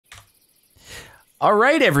All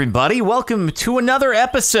right, everybody, welcome to another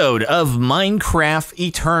episode of Minecraft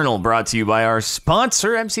Eternal, brought to you by our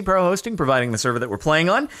sponsor, MC Pro Hosting, providing the server that we're playing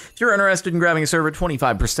on. If you're interested in grabbing a server,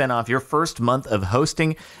 25% off your first month of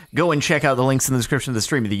hosting. Go and check out the links in the description of the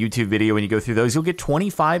stream of the YouTube video. When you go through those, you'll get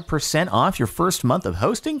 25% off your first month of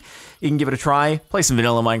hosting. You can give it a try, play some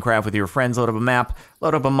vanilla Minecraft with your friends, load up a map,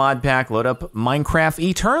 load up a mod pack, load up Minecraft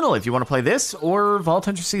Eternal if you want to play this, or Vault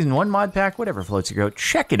Hunter Season 1 mod pack, whatever floats your goat.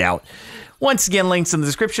 Check it out. Once again, links in the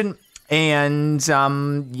description. And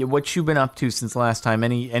what you been up to since last time?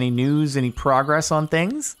 Any news? Any progress on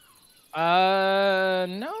things? No.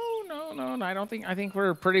 I don't think. I think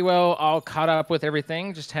we're pretty well all caught up with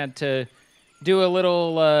everything. Just had to do a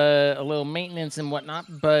little maintenance and whatnot.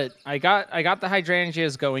 But I got the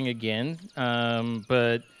hydrangeas going again.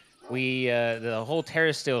 But the whole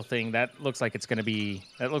terrasteel thing that looks like it's gonna be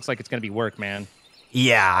work, man.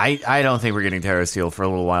 Yeah, I don't think we're getting terrasteel for a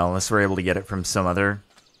little while unless we're able to get it from some other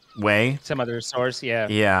way. Some other source, yeah.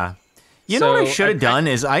 Yeah. You know what I should have done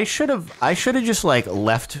is I should have just like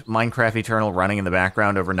left Minecraft Eternal running in the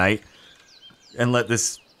background overnight and let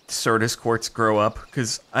this Certus quartz grow up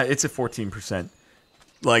because it's at 14%.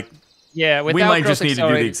 Like, yeah, we might just need to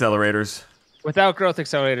do the accelerators. Without growth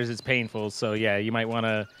accelerators, it's painful. So yeah, you might want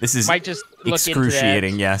to. This is might just look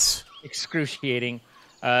excruciating. Into that. Yes, excruciating.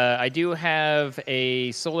 I do have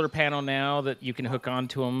a solar panel now that you can hook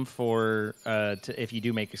onto them for if you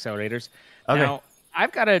do make accelerators. Okay. Now,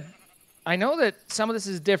 I know that some of this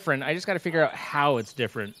is different. I just got to figure out how it's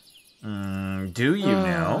different. Do you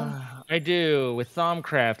now? I do with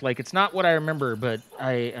Thaumcraft. Like, it's not what I remember, but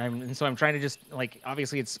I'm trying to just, like,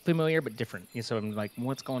 obviously it's familiar but different. So I'm like,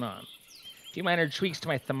 what's going on? A few minor tweaks to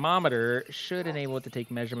my thermometer should enable it to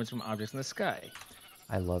take measurements from objects in the sky.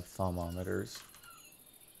 I love thermometers.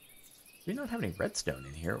 We don't have any redstone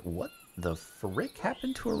in here. What the frick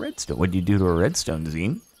happened to a redstone? What did you do to a redstone,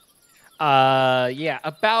 Zine? Yeah,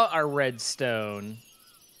 about our redstone.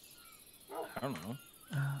 I don't know.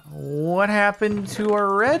 What happened to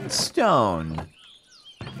our redstone?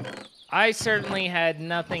 I certainly had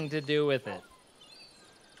nothing to do with it.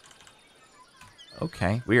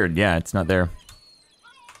 Okay, weird. Yeah, it's not there.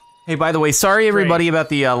 Hey, by the way, sorry everybody about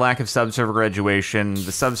the lack of subserver graduation.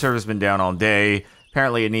 The subserver's been down all day.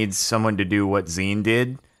 Apparently, it needs someone to do what Zine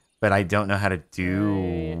did, but I don't know how to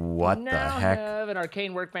do what the heck. I have an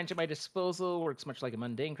arcane workbench at my disposal. Works much like a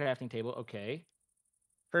mundane crafting table. Okay.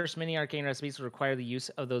 First mini arcane recipes will require the use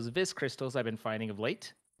of those vis crystals I've been finding of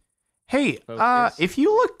late. Hey, if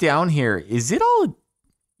you look down here, is it all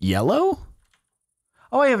yellow?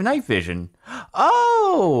 Oh, I have night vision.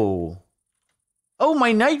 Oh,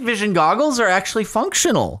 my night vision goggles are actually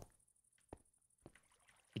functional.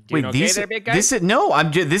 Wait, okay there, big guy? this is a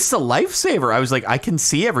lifesaver. I was like, I can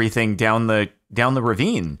see everything down the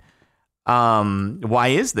ravine. Why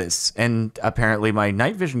is this? And apparently my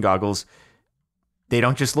night vision goggles, they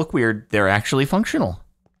don't just look weird, they're actually functional.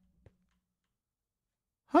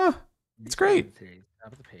 Huh. It's great.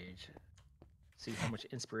 Top of the page. See how much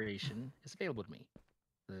inspiration is available to me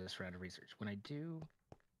for this round of research. When I do,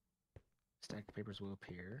 stacked papers will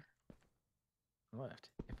appear on the left.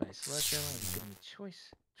 If I select them, I'll give me a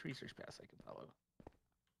choice. Research path I can follow.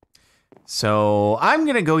 So I'm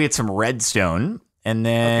gonna go get some redstone, and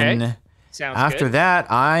then after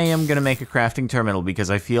that, I am gonna make a crafting terminal because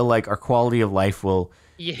I feel like our quality of life will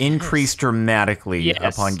increase dramatically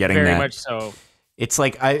upon getting that. Very much so. It's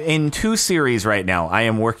like in 2 series right now, I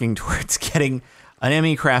am working towards getting an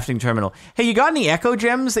ME crafting terminal. Hey, you got any echo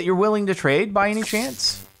gems that you're willing to trade by any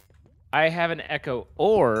chance? I have an echo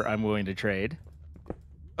ore I'm willing to trade.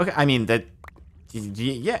 Okay, I mean that.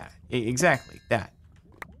 Yeah, exactly that.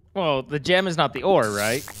 Well, the gem is not the ore,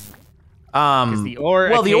 right? The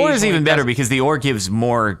ore is even better because the ore gives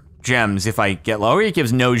more gems if I get low, or it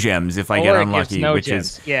gives no gems if I get unlucky, which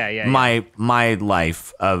is my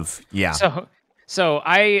life of So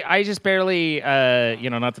I just barely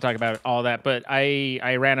not to talk about all that, but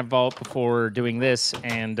I ran a vault before doing this,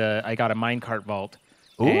 and I got a minecart vault.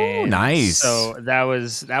 Ooh, nice. So that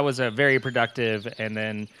was a very productive, and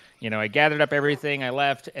then I gathered up everything, I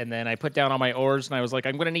left, and then I put down all my ores, and I was like,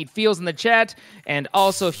 I'm going to need feels in the chat, and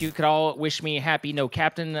also if you could all wish me happy no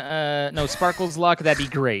sparkles luck, that'd be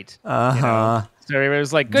great. So everybody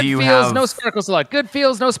was like, good feels, no sparkles luck. Good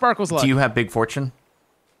feels, no sparkles luck. Do you have big fortune?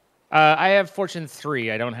 I have fortune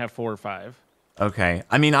 3. I don't have 4 or 5. Okay.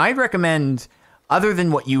 I mean, I'd recommend, other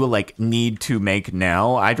than what you need to make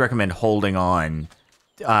now, I'd recommend holding on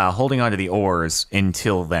to the ores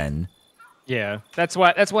until then. Yeah, that's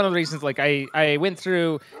one of the reasons. Like I went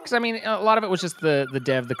through, because I mean a lot of it was just the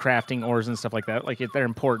crafting ores and stuff like that. Like they're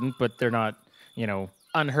important, but they're not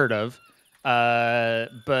unheard of.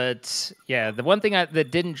 But yeah, the one thing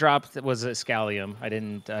that didn't drop was a scallium. I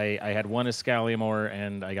had one scallium ore,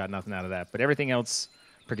 and I got nothing out of that. But everything else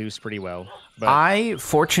produced pretty well. But I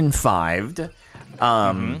fortune 5'd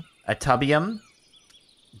Atubium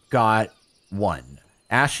got 1.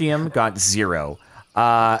 Ashium got 0.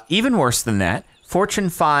 Even worse than that, fortune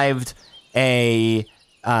 5'd a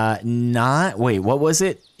not wait, what was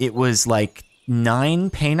it? It was like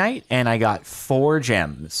 9 painite, and I got 4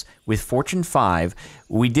 gems with fortune 5.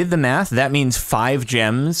 We did the math. That means 5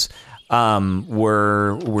 gems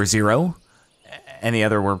were 0, and the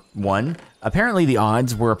other were 1. Apparently, the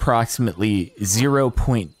odds were approximately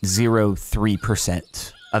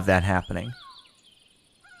 0.03% of that happening.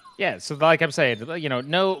 yeah, so like I'm saying,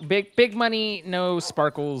 no big money, no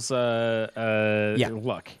sparkles,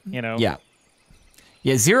 luck. Yeah.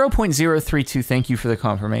 0.032. Thank you for the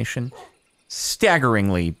confirmation.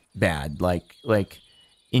 Staggeringly bad, like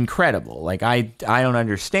incredible. Like I don't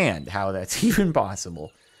understand how that's even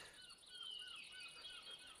possible.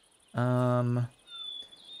 Okay, I'm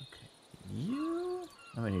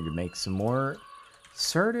gonna need to make some more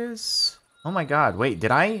Certus. Oh my god, wait,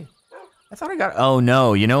 did I thought I got, oh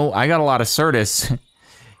no, I got a lot of Certus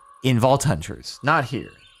in Vault Hunters, not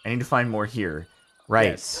here. I need to find more here.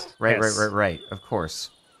 Right. Yes. Right, of course.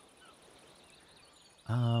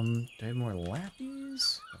 Do I have more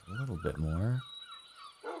lappies? A little bit more.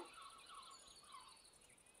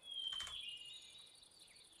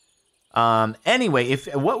 Anyway,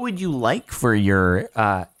 what would you like for your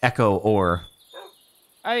Echo ore?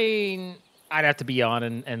 I'd have to be on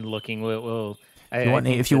and looking.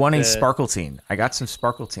 If you want any sparkletine, I got some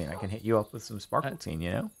sparkletine. I can hit you up with some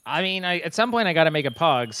sparkletine. I mean, at some point I got to make a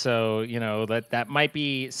pog, so that might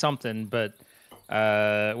be something. But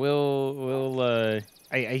I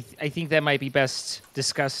think that might be best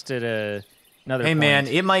discussed at another. Hey point. man,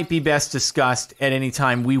 it might be best discussed at any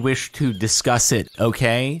time we wish to discuss it.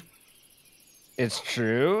 Okay. It's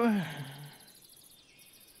true.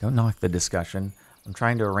 Don't knock the discussion. I'm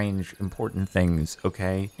trying to arrange important things,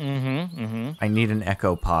 okay? I need an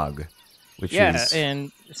Echo Pog, which is... Yeah,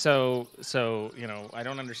 and so I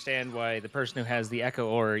don't understand why the person who has the Echo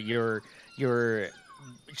ore, you're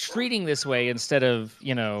treating this way instead of,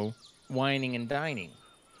 whining and dining.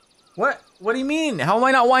 What? What do you mean? How am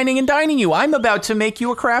I not whining and dining you? I'm about to make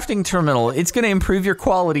you a crafting terminal. It's going to improve your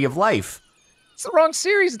quality of life. It's the wrong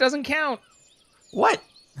series. It doesn't count. What?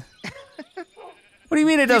 What do you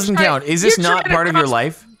mean it doesn't count? Is this not part of your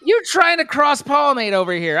life? You're trying to cross-pollinate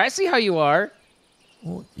over here. I see how you are.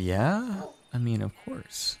 Well, yeah. I mean, of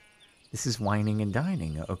course. This is whining and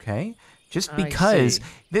dining, okay? Just because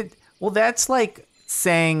that's like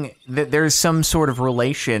saying that there's some sort of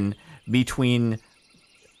relation between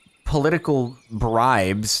political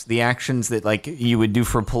bribes, the actions that like you would do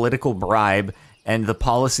for a political bribe, and the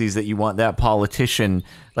policies that you want that politician.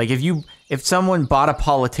 Like if someone bought a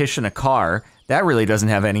politician a car, that really doesn't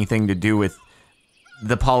have anything to do with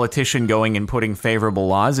the politician going and putting favorable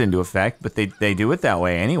laws into effect, but they do it that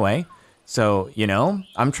way anyway. So,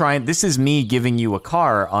 this is me giving you a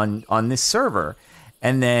car on this server,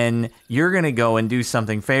 and then you're going to go and do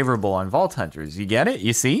something favorable on Vault Hunters. You get it?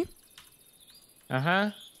 You see?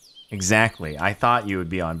 Uh-huh. Exactly. I thought you would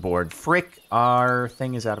be on board. Frick, our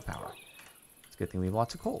thing is out of power. It's a good thing we have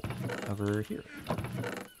lots of coal over here. I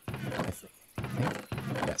think.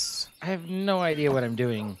 Yes. I have no idea what I'm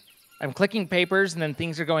doing. I'm clicking papers, and then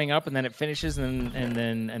things are going up, and then it finishes, and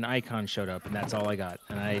then an icon showed up, and that's all I got.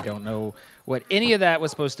 And I don't know what any of that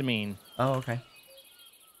was supposed to mean. Oh, okay.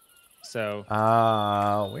 So.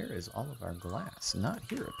 Where is all of our glass? Not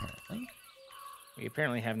here, apparently. We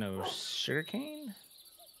apparently have no sugarcane.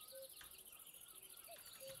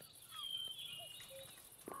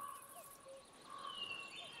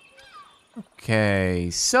 Okay,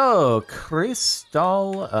 so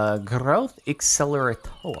crystal growth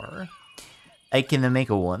accelerator. I can make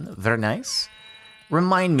one. Very nice.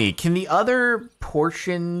 Remind me, can the other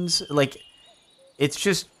portions, like, it's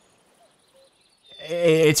just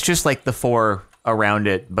like the 4 around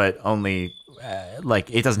it, but only like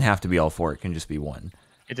it doesn't have to be all 4. It can just be 1.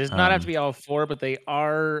 It does not have to be all 4, but they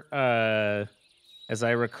are, as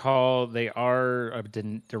I recall, they are a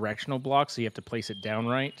directional block, so you have to place it down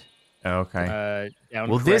right. Okay. Down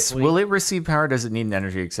will it receive power? Does it need an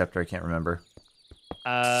energy acceptor? I can't remember.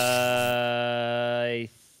 I've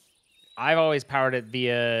always powered it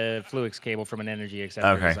via Fluix cable from an energy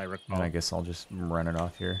acceptor, as I recall. And I guess I'll just run it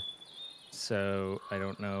off here. So I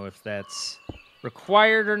don't know if that's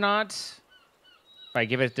required or not. If I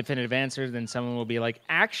give it a definitive answer, then someone will be like,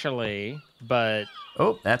 actually, but...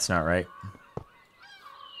 Oh, that's not right.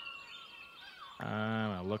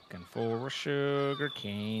 I'm looking for a sugar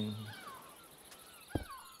cane.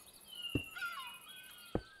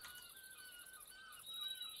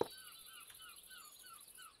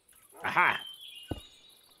 Aha!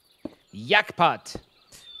 Yakpot.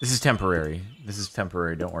 This is temporary. This is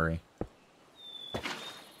temporary. Don't worry. Okay.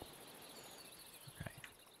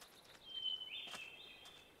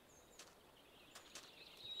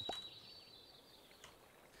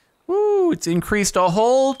 Woo! It's increased a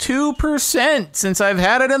whole 2% since I've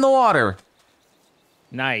had it in the water.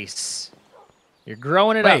 Nice. You're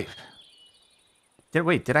growing it up.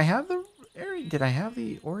 Did I have the area? Did I have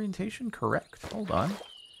the orientation correct? Hold on.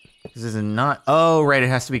 This is not. Oh, right. It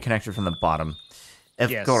has to be connected from the bottom.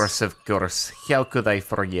 Of course, of course. How could I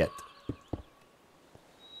forget?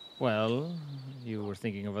 Well, you were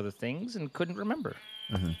thinking of other things and couldn't remember.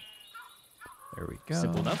 Mm-hmm. There we go.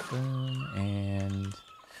 Simple enough. Boom, and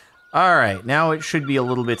all right, now it should be a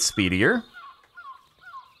little bit speedier.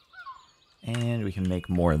 And we can make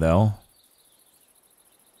more, though.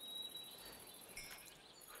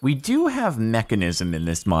 We do have mechanism in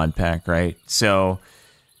this mod pack, right? So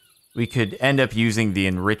we could end up using the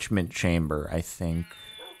enrichment chamber, I think.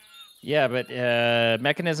 Yeah, but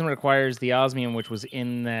mechanism requires the osmium, which was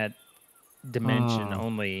in that dimension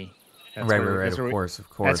only. That's right, of course.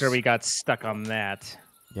 That's where we got stuck on that.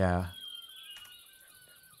 Yeah.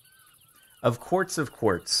 Of quartz.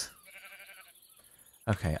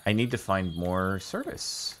 Okay, I need to find more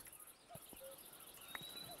service.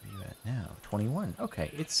 Where are you at now? 21. Okay,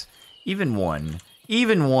 it's even 1.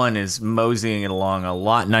 Even 1 is moseying it along a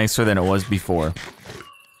lot nicer than it was before.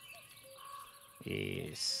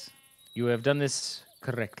 Yes. You have done this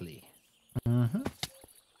correctly. Mm-hmm.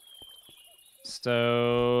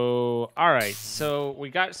 So, all right. So we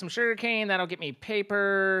got some sugarcane. That'll get me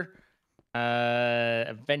paper.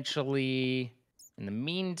 Eventually, in the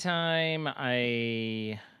meantime,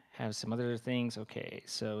 I have some other things. Okay,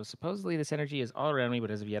 so supposedly this energy is all around me,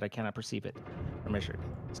 but as of yet, I cannot perceive it or measure it.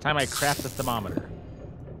 It's time I craft the thermometer.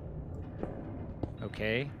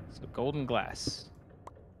 Okay, so golden glass.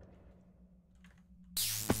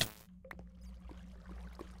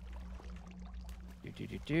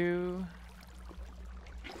 Do.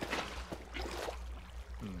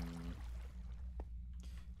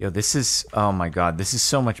 Yo, this is, oh my god, this is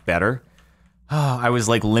so much better. Oh, I was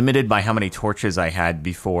like limited by how many torches I had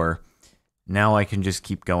before. Now I can just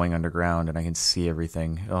keep going underground and I can see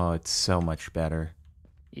everything. Oh, it's so much better.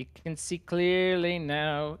 You can see clearly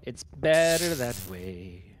now. It's better that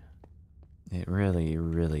way. It really,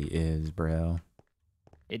 really is, bro.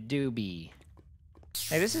 It do be.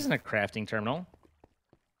 Hey, this isn't a crafting terminal.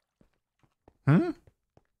 Hmm?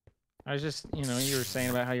 I was just, you were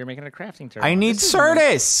saying about how you're making a crafting terminal. I need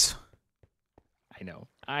Certus!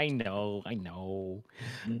 I know.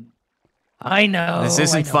 This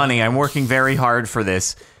isn't funny. I'm working very hard for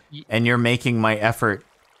this, and you're making my effort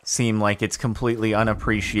seem like it's completely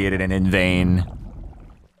unappreciated and in vain.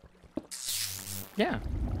 Yeah.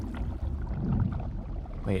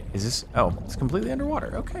 Wait, is this... Oh, it's completely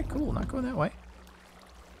underwater. Okay, cool. Not going that way.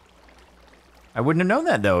 I wouldn't have known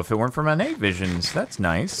that, though, if it weren't for my night visions. That's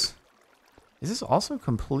nice. Is this also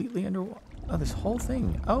completely underwater? Oh, this whole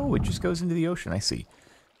thing. Oh, it just goes into the ocean. I see.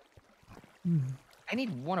 I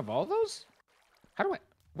need one of all those? How do I...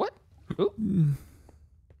 What? Ooh.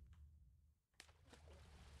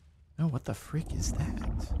 Oh, what the freak is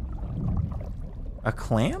that? A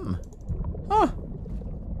clam? Huh.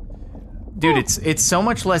 Dude, it's so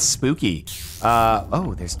much less spooky.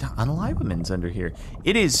 Oh, there's unalivements under here.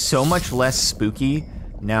 It is so much less spooky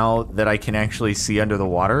now that I can actually see under the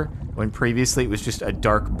water, when previously it was just a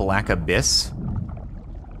dark black abyss.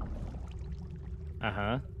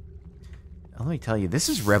 Uh-huh. Let me tell you, this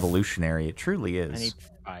is revolutionary. It truly is. I need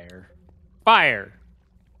fire. Fire!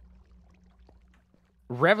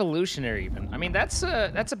 Revolutionary, even. I mean, that's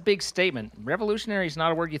a big statement. Revolutionary is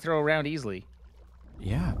not a word you throw around easily.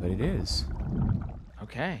 Yeah, but it is.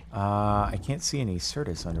 Okay. I can't see any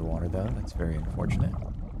Certus underwater, though. That's very unfortunate.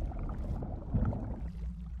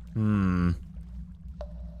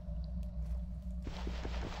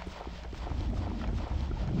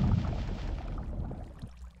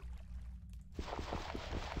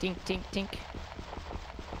 Tink, tink, tink.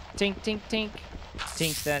 Tink, tink, tink.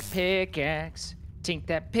 Tink that pickaxe. Tink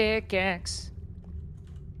that pickaxe.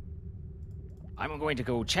 I'm going to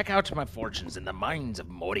go check out my fortunes in the mines of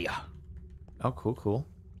Moria. Oh, cool, cool.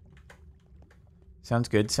 Sounds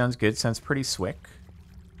good, sounds good. Sounds pretty swick.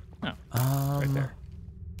 Oh, right there.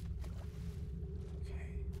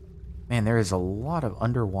 Okay. Man, there is a lot of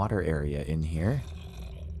underwater area in here.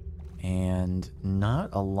 And not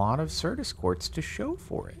a lot of Certus quartz to show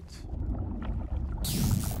for it.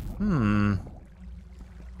 Oh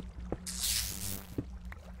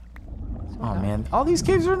man, all these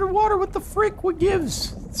caves are underwater. What the frick? What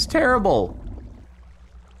gives? It's terrible.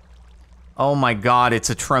 Oh my god, it's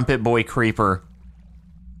a trumpet boy creeper.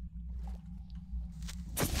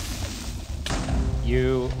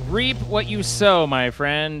 You reap what you sow, my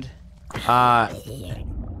friend.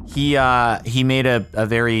 He made a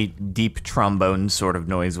very deep trombone sort of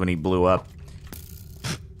noise when he blew up.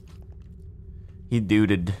 He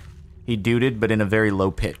dooted. He dooted, but in a very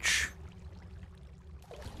low pitch.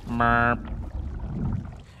 Merp.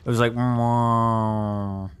 It was like,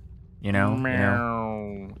 you know?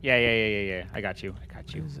 Yeah. I got you.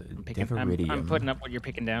 I'm putting up what you're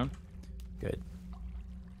picking down. Good.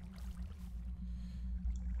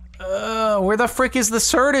 Where the frick is the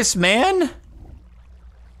Certus, man?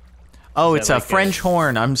 Oh, it's a French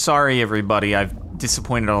horn. I'm sorry, everybody. I've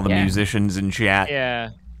disappointed all the musicians in chat. Yeah.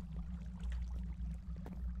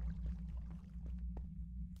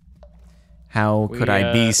 How could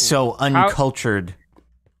I be so uncultured?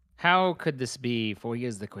 How could this be? For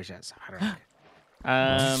here's the question.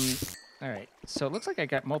 All right. So it looks like I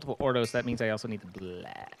got multiple Ordos. That means I also need the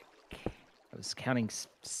black. I was counting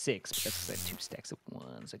 6, but that's because I had 2 stacks of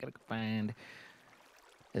 1. So I gotta find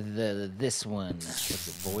this one. What's it,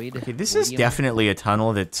 void? Okay, this is definitely a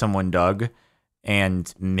tunnel that someone dug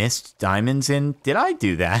and missed diamonds in. Did I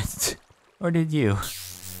do that? Or did you?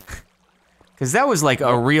 Because that was like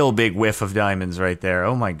a real big whiff of diamonds right there.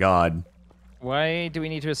 Oh my god. Why do we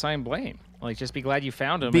need to assign blame? Like, just be glad you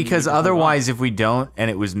found them. Because otherwise, if we don't,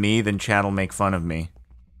 and it was me, then chat will make fun of me.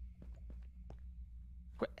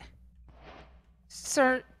 What?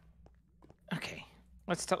 Sir. Okay,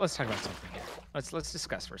 let's talk about something here. Let's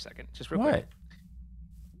discuss for a second, just real quick.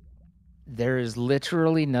 There is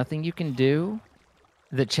literally nothing you can do.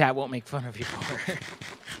 The chat won't make fun of you for.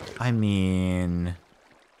 I mean,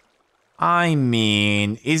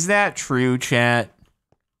 is that true, chat?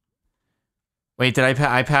 Wait, did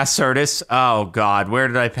I pass Certus? Oh god, where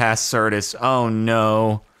did I pass Certus? Oh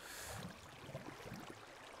no.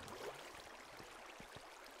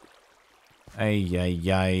 Ay.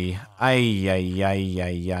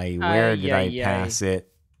 Where did I pass it?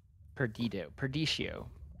 Perdicio.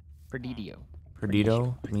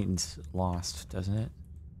 Perdido means lost, doesn't it?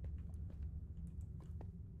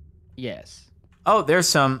 Yes. Oh, there's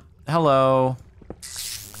some. Hello.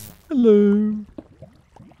 Hello.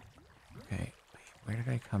 Okay, where did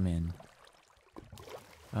I come in?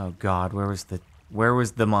 Oh god, where was the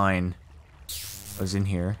mine? I was in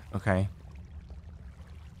here. Okay.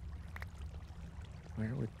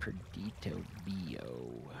 Where would Perdito be?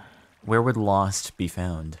 Where would Lost be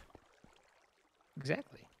found?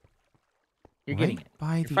 Exactly. You're getting it.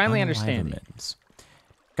 By You're finally understanding.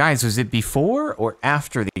 Guys, was it before or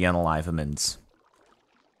after the unalivements?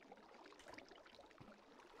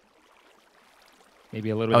 Maybe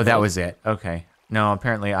a little bit. Oh, that was it. Okay. No,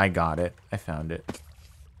 apparently I got it. I found it.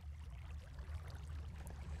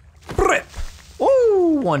 Brip!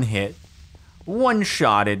 Ooh, one hit.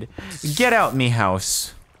 One-shotted. Get out me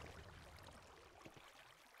house.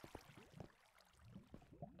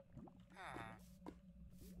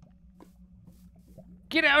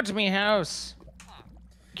 Get out me house.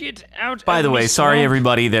 Get out. By the way, sorry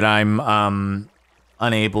everybody that I'm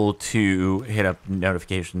unable to hit up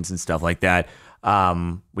notifications and stuff like that.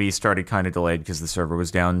 We started kind of delayed because the server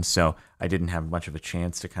was down, so I didn't have much of a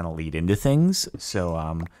chance to kind of lead into things. So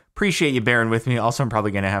appreciate you bearing with me. Also, I'm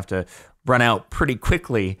probably going to have to run out pretty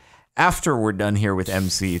quickly after we're done here with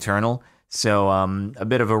MC Eternal. So a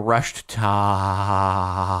bit of a rushed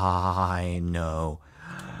time. No.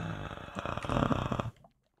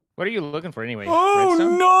 What are you looking for anyway? Oh,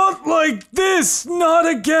 Redstone? not like this! Not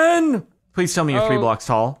again! Please tell me you're 3 blocks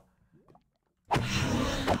tall. We've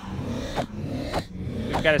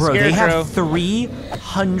got a Bro, they scarecrow. have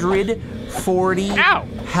 340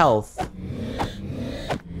 health.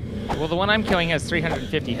 Well, the one I'm killing has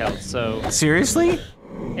 350 health, so... Seriously?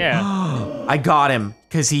 Yeah. I got him,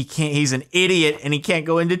 because he's an idiot, and he can't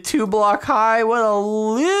go into 2 block high. What a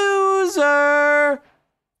loser!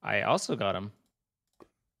 I also got him.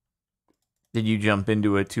 Did you jump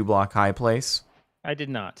into a 2 block high place? I did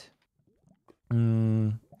not.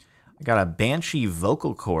 I got a Banshee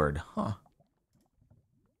vocal cord. Huh.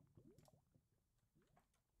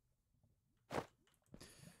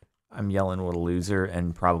 I'm yelling, what a loser,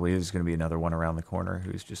 and probably there's going to be another one around the corner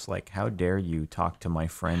who's just like, how dare you talk to my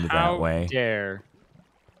friend that way? How dare.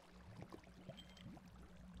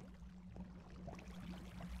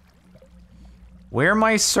 Where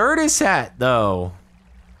my Certus at, though?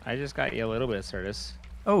 I just got you a little bit of Certus.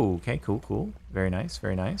 Oh, okay, cool. Very nice,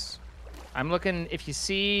 very nice. I'm looking. If you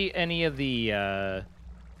see any of the,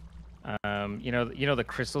 the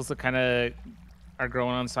crystals that kind of are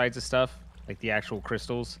growing on sides of stuff, like the actual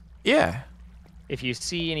crystals. Yeah. If you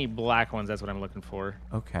see any black ones, that's what I'm looking for.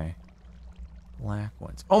 Okay. Black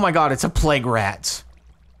ones. Oh my god, it's a plague rat.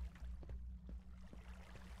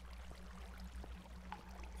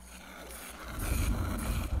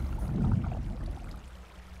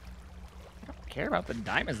 I don't care about the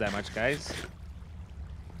diamonds that much, guys.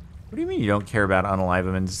 What do you mean you don't care about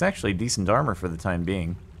unalivements? It's actually decent armor for the time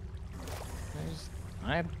being.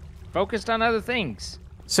 I'm focused on other things.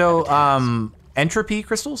 So, entropy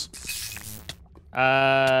crystals?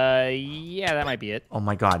 Yeah, that might be it. Oh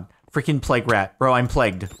my god. Freaking plague rat. Bro, I'm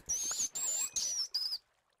plagued.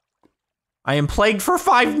 I am plagued for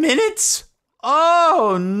 5 minutes?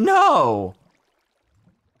 Oh, no.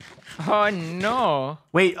 Oh, no.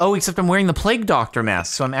 Wait, oh, except I'm wearing the plague doctor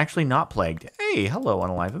mask, so I'm actually not plagued. Hey, hello,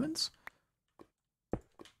 unalivements.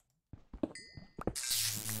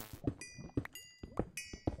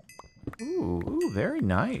 Ooh, very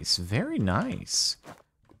nice, very nice.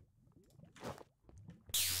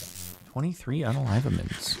 23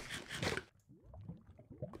 unalivements.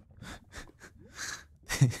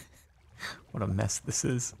 What a mess this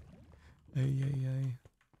is.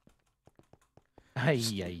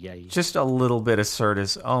 Ay. Just a little bit of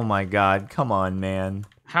Certus. Oh my god, come on, man.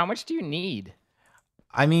 How much do you need?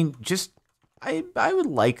 I mean, just I would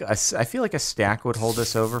like I feel like a stack would hold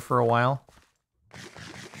us over for a while.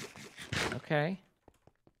 Okay.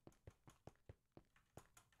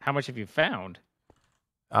 How much have you found?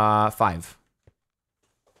 5.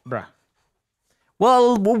 Bruh.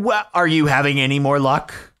 Well, are you having any more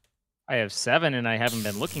luck? I have 7 and I haven't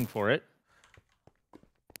been looking for it.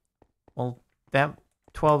 Well, that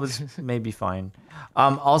 12 is maybe fine.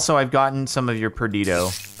 Also, I've gotten some of your Perdido.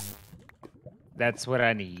 That's what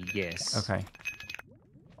I need, yes. Okay.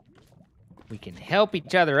 We can help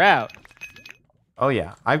each other out. Oh,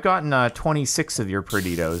 yeah. I've gotten 26 of your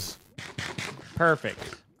Perdidos.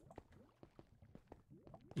 Perfect.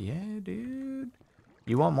 Yeah, dude.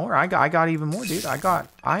 You want more? I got even more, dude.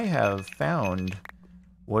 I have found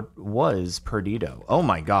what was Perdido. Oh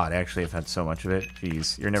my god, actually I've had so much of it.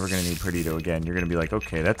 Jeez, you're never gonna need Perdido again. You're gonna be like,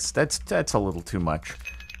 okay, that's a little too much.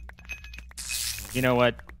 You know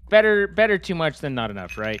what? Better too much than not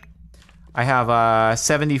enough, right? I have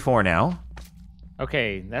 74 now.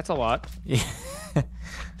 Okay, that's a lot. Yeah.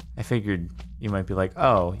 I figured you might be like,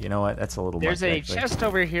 oh, you know what? That's a little much. There's a actually. chest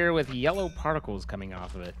over here with yellow particles coming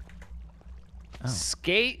off of it. Oh.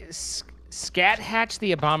 Scat Hatch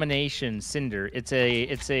the Abomination Cinder. It's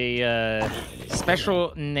a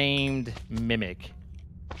special named mimic.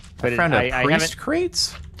 But I found a priest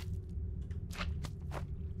crates?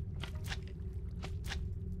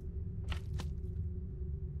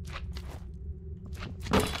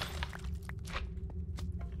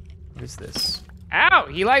 What is this? Ow!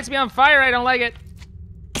 He lights me on fire. I don't like it.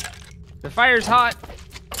 The fire's hot.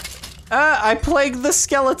 I plague the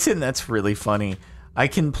skeleton. That's really funny. I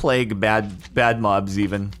can plague bad mobs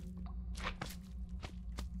even.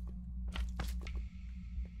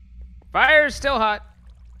 Fire's still hot.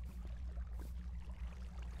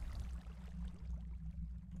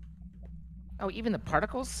 Oh, even the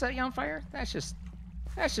particles set you on fire? That's just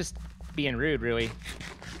being rude, really.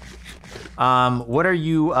 What are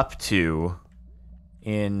you up to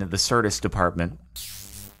in the Certus department?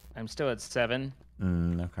 I'm still at 7.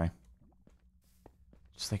 Okay.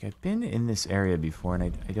 Just like I've been in this area before, and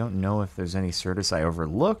I don't know if there's any Certus I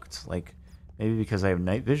overlooked. Like, maybe because I have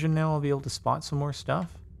night vision now, I'll be able to spot some more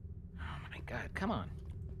stuff. Oh my god, come on.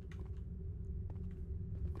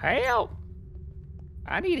 Help!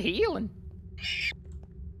 I need healing.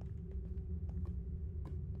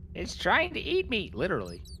 It's trying to eat me,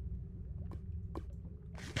 literally.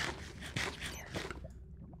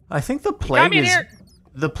 I think the plague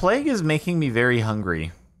is making me very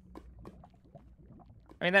hungry.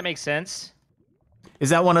 I mean, that makes sense.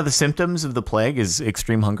 Is that one of the symptoms of the plague, is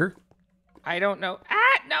extreme hunger? I don't know.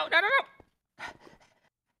 Ah, no.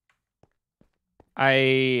 I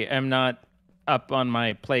am not up on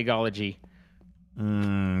my plagueology. You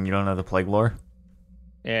don't know the plague lore?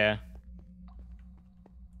 Yeah.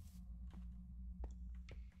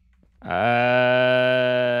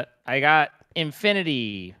 I got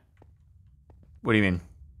infinity. What do you mean?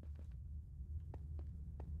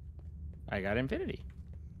 I got infinity.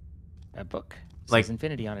 A book. It Like says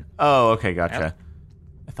infinity on it. Oh, okay, gotcha. Yep.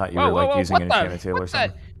 I thought you were like using an enchantment table or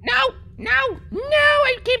something. No!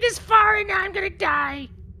 I came this far and now I'm gonna die.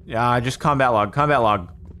 Yeah, just combat log.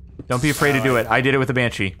 Don't be afraid to do it. I did it with the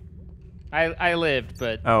Banshee. I lived,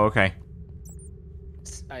 but Oh, okay.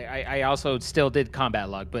 I also still did combat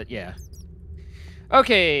log, but yeah.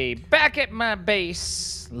 Okay, back at my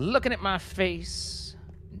base, looking at my face,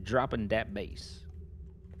 dropping that bass.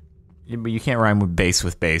 Yeah, but you can't rhyme with bass.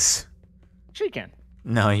 Sure you can.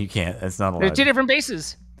 No, you can't. That's not allowed. There's two different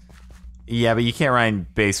bases. Yeah, but you can't rhyme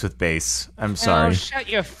bass with bass. I'm sorry. Oh, shut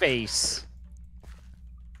your face.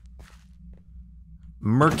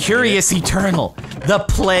 Mercurius Eternal, the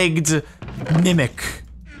plagued mimic.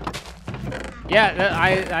 Yeah,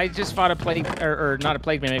 I just fought a plague, or not a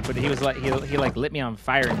plague mimic, but he was like he like lit me on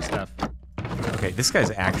fire and stuff. Okay, this guy's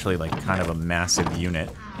actually like kind of a massive unit.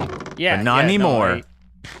 Yeah, but not anymore. No,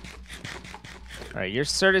 all right, your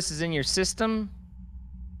Certus is in your system.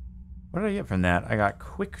 What did I get from that? I got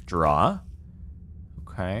quick draw.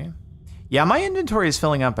 Okay. Yeah, my inventory is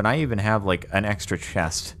filling up, and I even have like an extra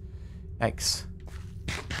chest. Yikes.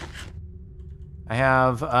 I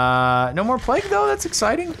have no more plague though. That's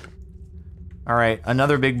exciting. All right,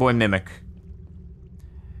 another big boy mimic.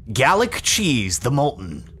 Gallic cheese, the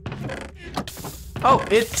molten. Oh,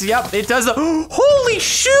 it does the holy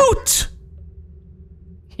shoot!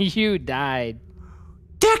 You died.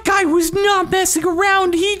 That guy was not messing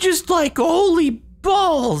around. He just like holy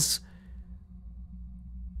balls.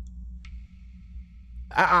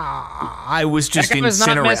 I was just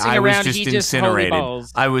incinerated. I was just incinerated.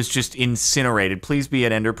 I was just incinerated. Please be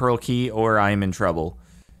an ender pearl key, or I am in trouble.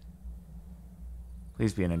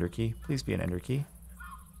 Please be an ender key. Please be an ender key.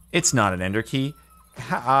 It's not an ender key.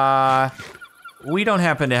 We don't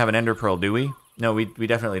happen to have an ender pearl, do we? No, we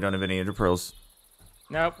definitely don't have any ender pearls.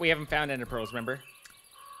 Nope, we haven't found ender pearls. Remember?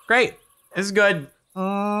 Great. This is good.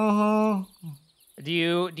 Do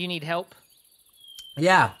you need help?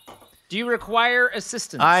 Yeah. Do you require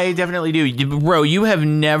assistance? I definitely do. Bro, you have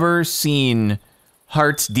never seen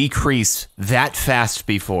hearts decrease that fast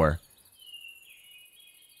before.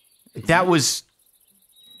 That was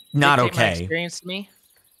not okay. Experience me?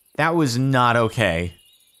 That was not okay.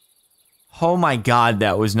 Oh my god,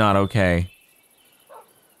 that was not okay.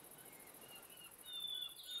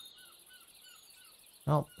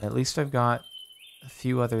 Well, at least I've got a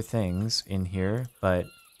few other things in here, but...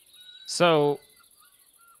 So,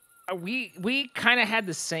 we kind of had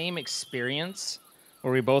the same experience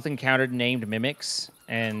where we both encountered named mimics,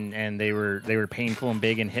 and they were painful and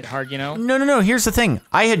big and hit hard, you know? No. Here's the thing.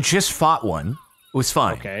 I had just fought one. It was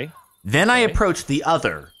fine. Okay. Then I approached the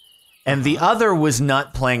other, and the other was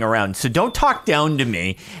not playing around. So don't talk down to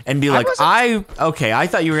me and be like, I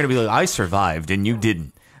thought you were going to be like, I survived, and you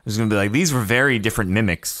didn't. I was going to be like, these were very different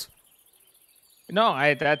mimics. No,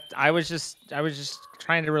 I was just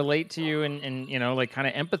trying to relate to you and you know, like kind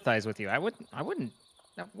of empathize with you. I wouldn't.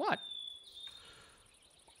 What?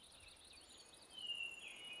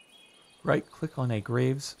 Right-click on a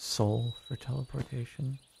Graves soul for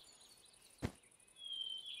teleportation.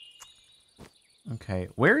 Okay,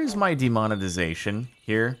 where is my demonetization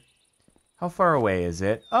here? How far away is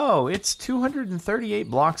it? Oh, it's 238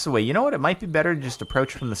 blocks away. You know what? It might be better to just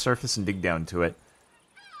approach from the surface and dig down to it.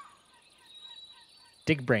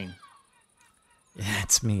 Dig brain.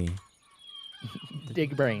 That's me.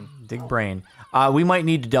 Dig brain. Dig brain. We might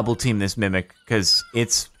need to double team this mimic because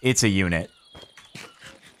it's a unit.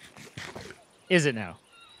 Is it now?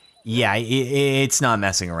 Yeah, it's not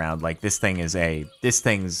messing around. Like this thing's a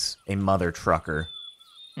mother trucker.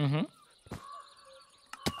 Mm-hmm.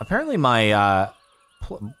 Apparently my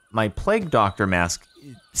my plague doctor mask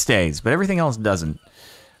stays, but everything else doesn't.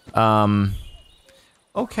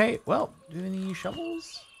 Okay, well, do you have any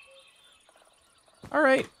shovels? All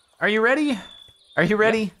right, are you ready? Are you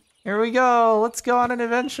ready? Yep. Here we go. Let's go on an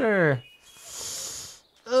adventure.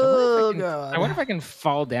 Oh god! I wonder if I can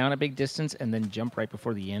fall down a big distance and then jump right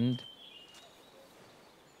before the end,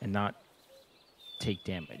 and not take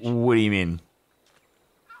damage. What do you mean?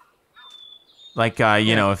 Like,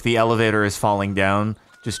 you know, if the elevator is falling down,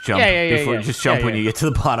 just jump. Just jump when you get to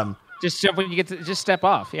the bottom. Just jump when you get to. Just step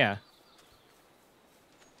off. Yeah.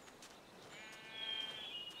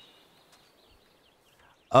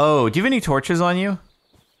 Oh, do you have any torches on you?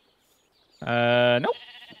 Nope.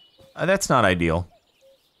 That's not ideal.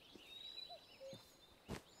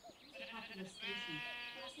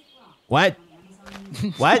 What?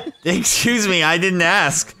 What? Excuse me, I didn't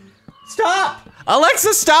ask. Stop!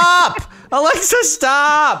 Alexa, stop! Alexa,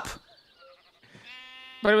 stop!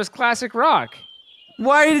 But it was classic rock.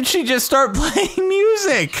 Why did she just start playing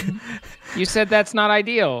music? You said that's not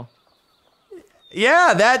ideal.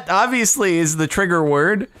 Yeah, that obviously is the trigger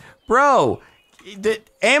word. Bro,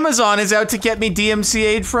 Amazon is out to get me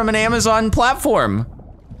DMCA'd from an Amazon platform.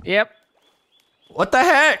 Yep. What the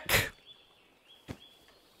heck?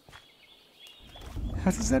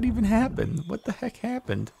 How does that even happen? What the heck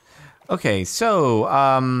happened? Okay,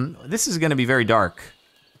 so, this is gonna be very dark,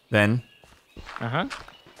 then. Uh-huh.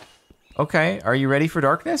 Okay, are you ready for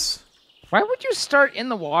darkness? Why would you start in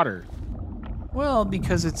the water? Well,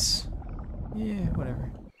 because it's... yeah,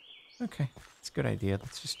 whatever. Okay, it's a good idea.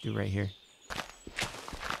 Let's just do right here.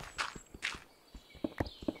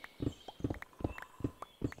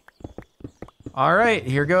 All right,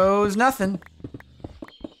 here goes nothing.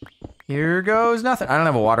 Here goes nothing. I don't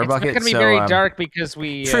have a water bucket, It's not so... gonna be very dark because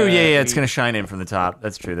we... True, yeah, it's gonna shine in from the top.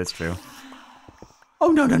 That's true, that's true. Oh,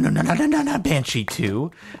 no, not Banshee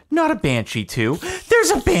 2. Not a Banshee 2. There's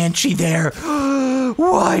a Banshee there.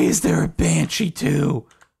 Why is there a Banshee 2?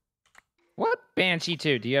 What Banshee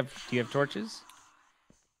 2? Do you have torches?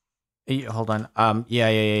 Hold on. Yeah.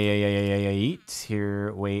 Eat.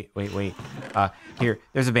 Here, wait. Here,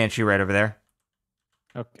 there's a Banshee right over there.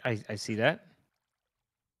 Okay, I see that.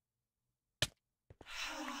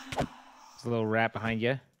 There's a little rat behind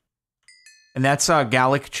you. And that's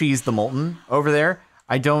Gallic Cheese the Molten over there.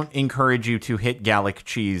 I don't encourage you to hit Gallic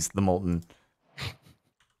Cheese the Molten.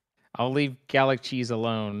 I'll leave Gallic Cheese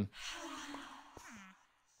alone.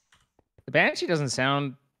 The Banshee doesn't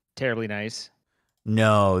sound terribly nice.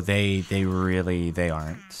 No, they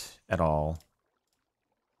aren't at all.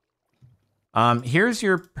 Here's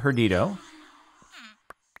your Perdido.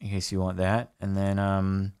 In case you want that. And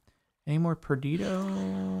then, any more Perdido?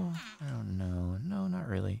 I don't know. No, not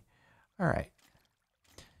really. All right.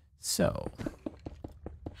 So...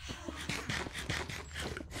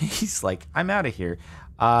 he's like, I'm out of here.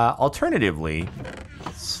 Alternatively,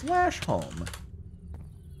 /home.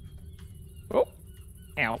 Oh,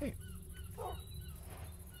 ow. Okay.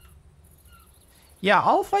 Yeah,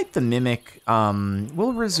 I'll fight the Mimic.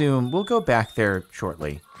 We'll resume. We'll go back there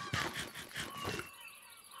shortly.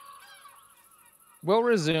 We'll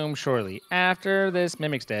resume shortly. After this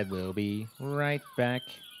Mimic's dead, we'll be right back.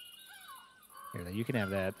 Here, you can have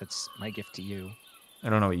that. That's my gift to you. I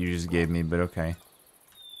don't know what you just gave me, but okay.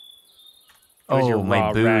 was your Oh, my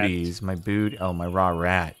raw booties. My boot. Oh, my raw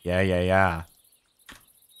rat. Yeah.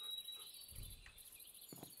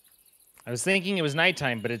 I was thinking it was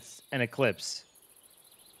nighttime, but it's an eclipse.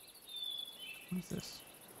 What is this?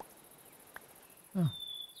 Oh.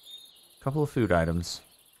 Couple of food items.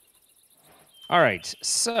 All right,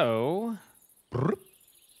 so...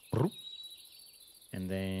 And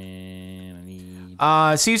then I need...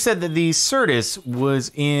 So you said that the Certus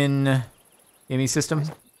was in Amy system?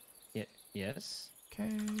 Yes. Okay.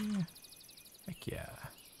 Heck yeah.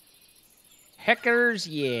 Heckers,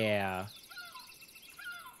 yeah.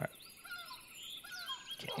 All right.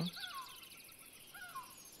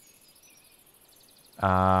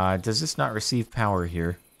 Okay. Does this not receive power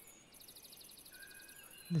here?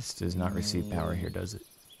 This does not receive power here, does it?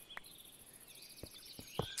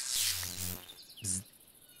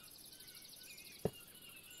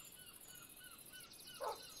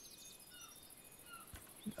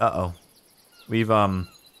 Uh-oh. We're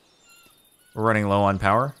running low on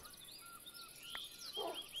power.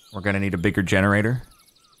 We're gonna need a bigger generator.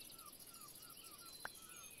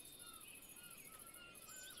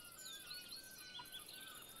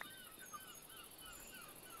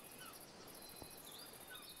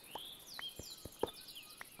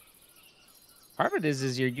 Part of it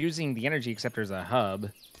is you're using the energy acceptor as a hub.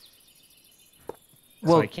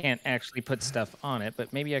 Well, so I can't actually put stuff on it,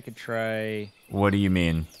 but maybe I could try... What do you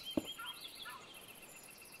mean?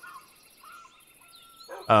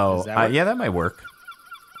 Oh, yeah, that might work.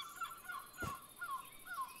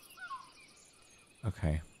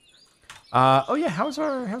 Okay. Oh yeah, how's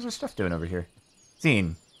our stuff doing over here?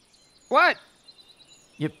 Zine. What?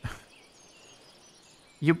 Yep.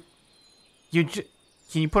 Can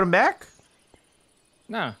you put them back?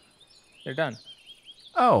 No, they're done.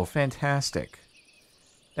 Oh, fantastic.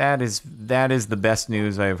 That is the best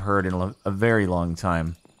news I have heard in a very long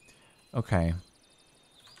time. Okay.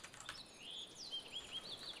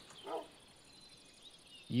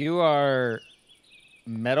 You are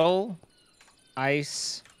metal,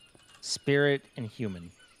 ice, spirit, and human.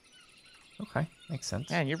 Okay, makes sense.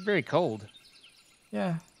 Man, you're very cold.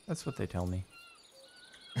 Yeah, that's what they tell me.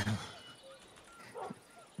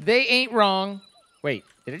 They ain't wrong. Wait,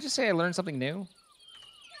 did I just say I learned something new?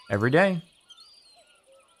 Every day.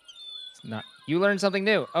 It's not. You learned something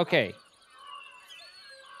new. Okay.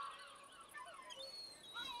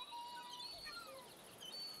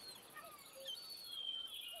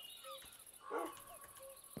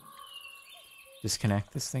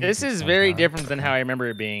 Disconnect this thing. This is very different than how I remember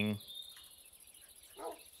it being.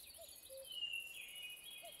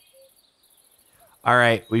 All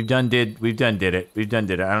right, we've done did it. I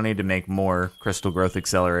don't need to make more crystal growth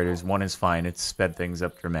accelerators. One is fine. It's sped things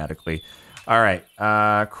up dramatically. All right,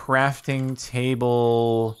 crafting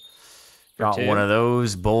table. Got one of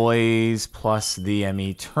those boys plus the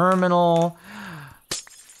ME terminal.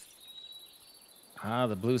 Ah,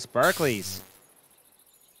 the blue sparklies.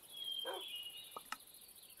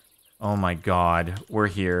 Oh my God, we're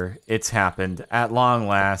here. It's happened at long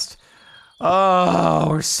last. Oh,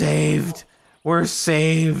 we're saved. We're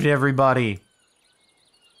saved, everybody.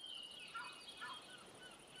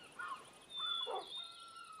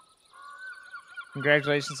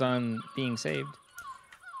 Congratulations on being saved.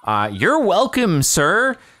 You're welcome,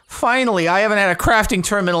 sir. Finally, I haven't had a crafting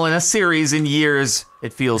terminal in a series in years.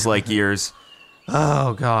 It feels like years.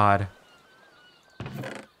 Oh, God.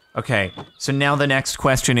 Okay, so now the next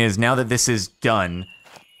question is, now that this is done,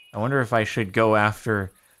 I wonder if I should go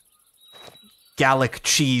after Gallic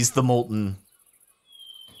Cheese the Molten.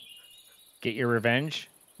 Get your revenge?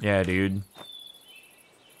 Yeah, dude.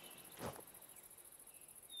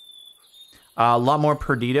 A lot more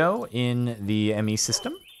Perdido in the ME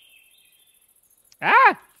system.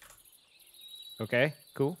 Ah! Okay,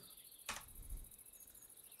 cool.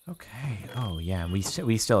 Okay. Oh, yeah. We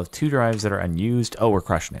still have 2 drives that are unused. Oh, we're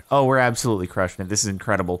crushing it. Oh, we're absolutely crushing it. This is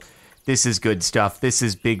incredible. This is good stuff. This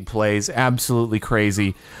is big plays. Absolutely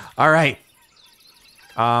crazy. All right.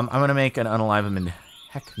 I'm going to make an Unalive him in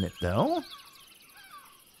Hecknit, though.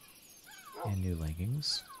 And new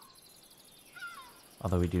leggings.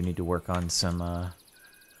 Although we do need to work on some,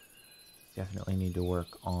 definitely need to work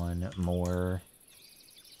on more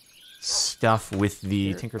stuff with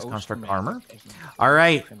the Tinker's Construct armor. All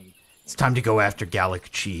right, it's time to go after Gallic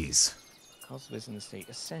Cheese. Calls this in the state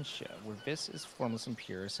Essentia, where Vis is formless and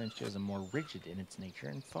pure. Essentia is more rigid in its nature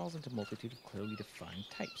and falls into a multitude of clearly defined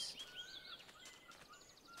types.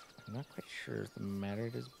 I'm not quite sure if the matter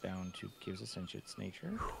it is bound to gives Essentia its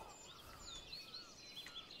nature.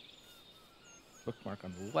 Bookmark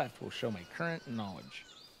on the left will show my current knowledge.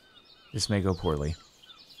 This may go poorly.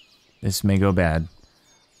 This may go bad.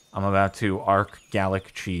 I'm about to arc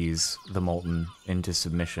Gallic Cheese, the Molten, into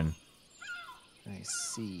submission. I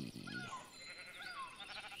see.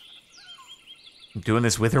 I'm doing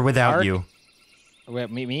this with or without Arc? you. Wait,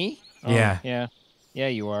 me? Oh, Yeah. Yeah. Yeah,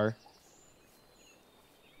 you are.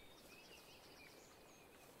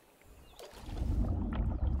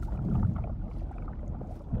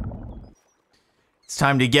 It's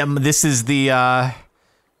time to get. This is the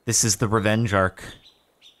revenge arc.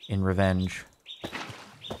 In Revenge.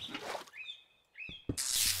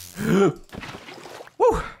 Woo!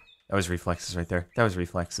 That was reflexes right there. That was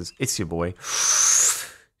reflexes. It's your boy.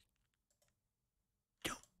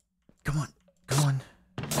 Come on. Come on.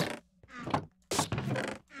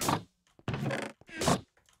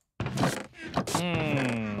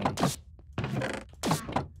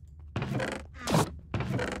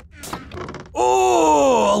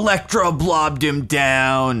 Oh! Electro blobbed him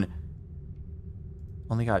down.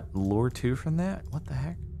 Only got lore 2 from that? What the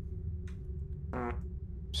heck?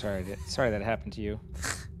 Sorry that happened to you.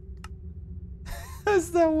 That's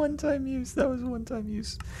that one-time use. That was one-time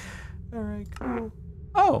use. All right, cool.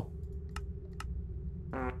 Oh.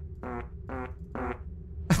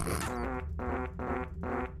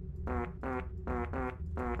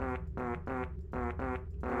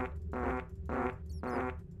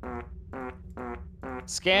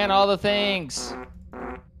 Scan all the things.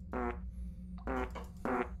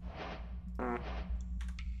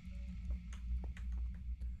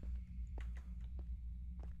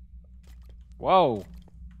 Whoa.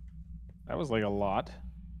 That was like a lot.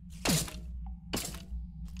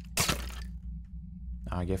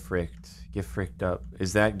 Ah, get fricked. Get fricked up.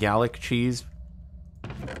 Is that Gallic Cheese?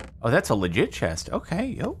 Oh, that's a legit chest.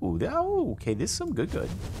 Okay. Oh, okay. This is some good.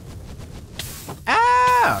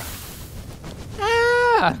 Ah!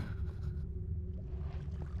 Ah!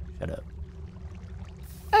 Shut up.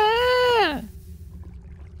 Ah!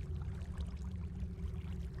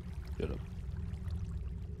 Shut up.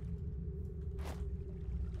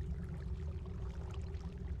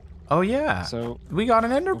 Oh, yeah. So we got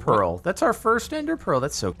an Ender Pearl. That's our first Ender Pearl.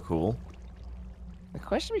 That's so cool. the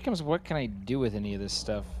question becomes, what can I do with any of this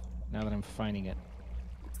stuff now that I'm finding it?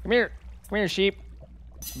 Come here. Come here, sheep.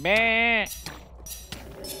 Meh.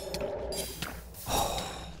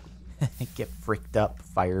 Get fricked up,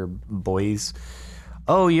 fire boys.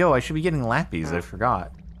 Oh, yo, I should be getting lappies. I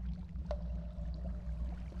forgot.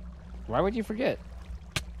 Why would you forget?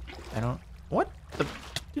 I don't... What the...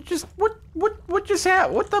 You just... What just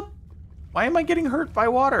happened? What the... Why am I getting hurt by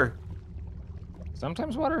water?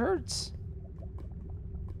 Sometimes water hurts.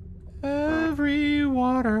 Every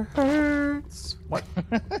water hurts. What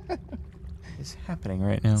is happening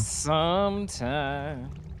right now? Sometimes.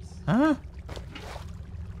 Huh?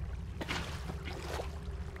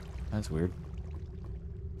 That's weird.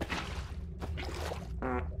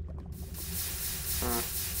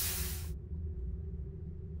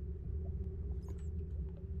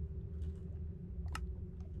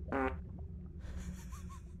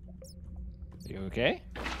 You okay?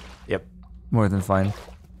 Yep. More than fine.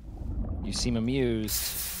 You seem amused.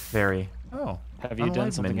 Very. Oh. Have you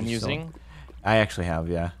done something amusing? I actually have,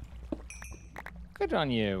 yeah. Good on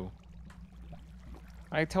you.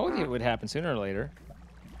 I told you it would happen sooner or later.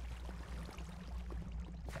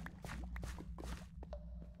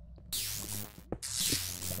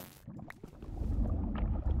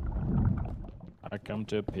 I come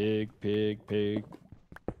to pig.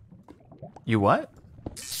 You what?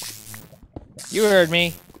 You heard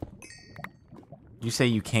me. You say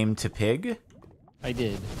you came to pig? I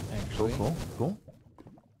did, actually. Cool.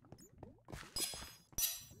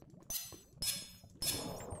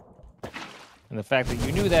 And the fact that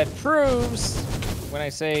you knew that proves when I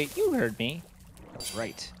say you heard me, I was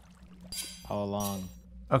right all along.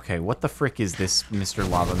 Okay, what the frick is this, Mr.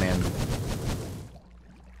 Lava Man?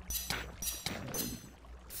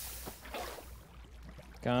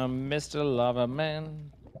 Come, Mr. Lava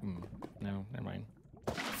Man. No, never mind.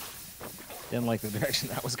 Didn't like the direction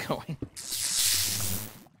that was going.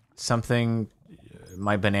 Something...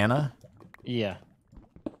 my banana? Yeah.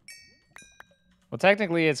 Well,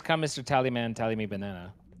 technically, it's come, Mr. Tallyman, tally me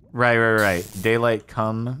banana. Right. Daylight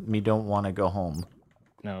come, me don't want to go home.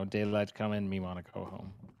 No, daylight come and me want to go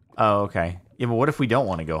home. Oh, okay. Yeah, but what if we don't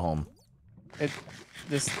want to go home?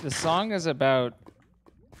 The song is about...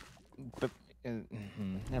 But,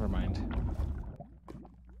 never mind.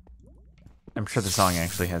 I'm sure the song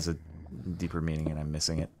actually has a deeper meaning and I'm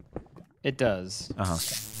missing it. It does. Uh-huh.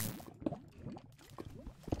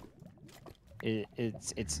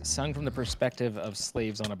 It's sung from the perspective of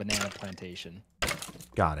slaves on a banana plantation.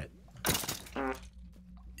 Got it.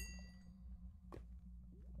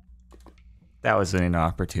 That was an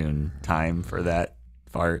inopportune time for that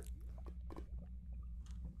fart.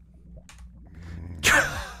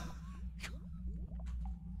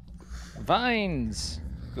 Vines!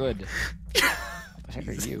 Good. What the heck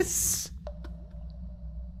are you?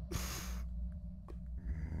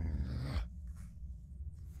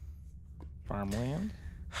 Farmland.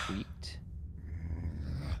 Wheat.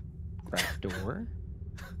 Craft door.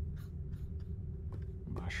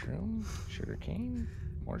 Mushroom. Sugarcane.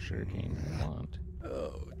 More sugarcane if I want.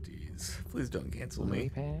 Oh, jeez. Please don't cancel Lily me.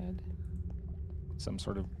 pad. Some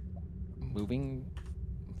sort of moving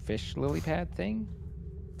fish lily pad thing.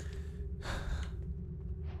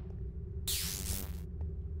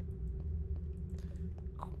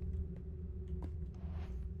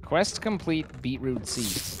 Quest complete, beetroot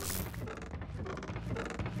seeds.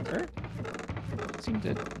 Sure. Seem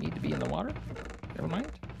to need to be in the water. Never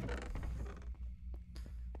mind.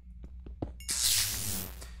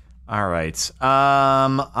 All right.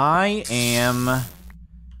 I am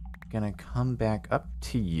gonna come back up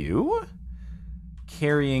to you,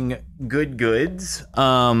 carrying good goods.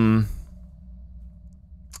 I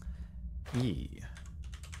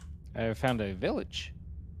found a village.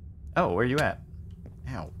 Oh, where are you at?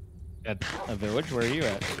 Ow. At a village? Where are you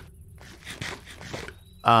at?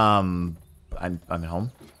 I'm at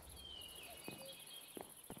home.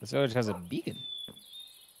 This village has a beacon.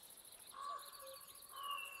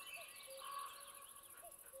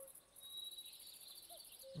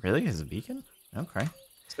 Really? Is a beacon? Okay.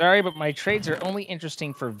 Sorry, but my trades are only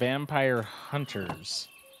interesting for vampire hunters.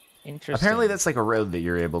 Interesting. Apparently that's like a road that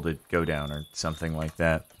you're able to go down or something like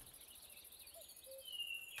that.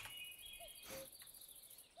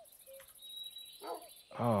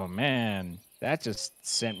 Oh, man. That just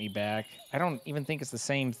sent me back. I don't even think it's the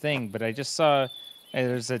same thing, but I just saw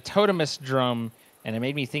there's a totemist drum, and it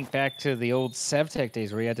made me think back to the old Sevtech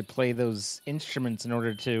days where you had to play those instruments in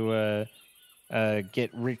order to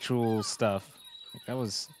get ritual stuff. That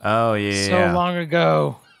was Oh, yeah. so long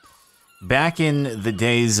ago. Back in the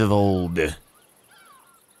days of old.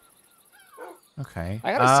 Okay.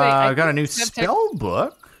 I gotta say, I got a think new Sevtech- spell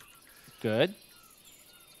book. Good.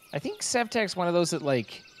 I think Sevtech's one of those that,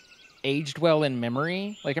 like, aged well in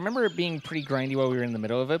memory. Like, I remember it being pretty grindy while we were in the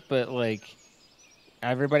middle of it, but, like,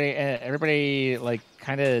 everybody like,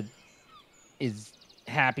 kind of is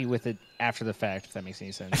happy with it after the fact, if that makes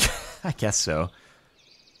any sense. I guess so.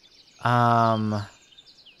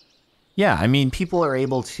 Yeah, I mean, people are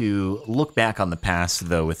able to look back on the past,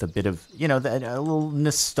 though, with a bit of, a little Yeah,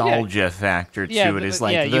 nostalgia factor yeah, to it. Is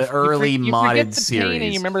like yeah. the early You forget modded the pain, and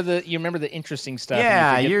series. you remember the interesting stuff, and you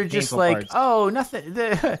Yeah, forget you're the just painful like, parts. oh, nothing.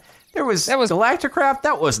 There was That was Galacticraft.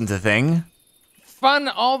 That wasn't a thing. fun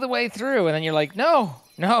all the way through, and then you're like, no,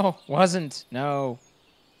 no, wasn't, no.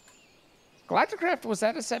 Galacticraft, was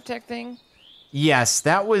that a Septec thing? Yes,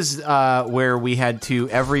 that was where we had to.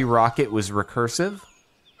 Every rocket was recursive.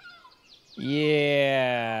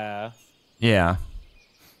 Yeah. Yeah.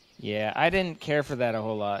 Yeah, I didn't care for that a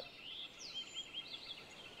whole lot.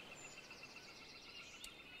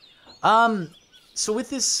 So with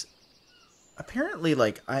this, apparently,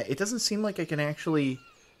 like, it doesn't seem like I can actually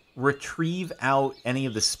retrieve out any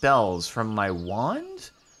of the spells from my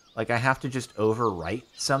wand. Like, I have to just overwrite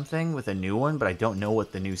something with a new one, but I don't know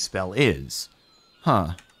what the new spell is.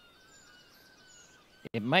 Huh.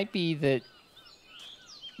 It might be that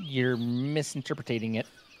you're misinterpreting it.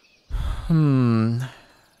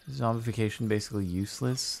 Zombification basically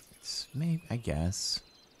useless. It's maybe, I guess.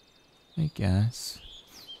 I guess.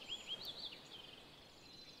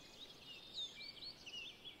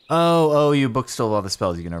 Oh, you book still all the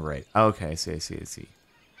spells you can overwrite. Okay, I see.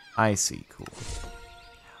 I see, cool.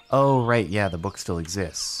 Oh, right, yeah, the book still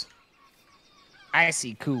exists. I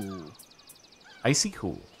see, cool. Icy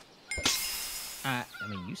cool. I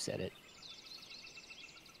mean, you said it.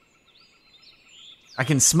 I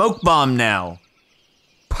can smoke bomb now.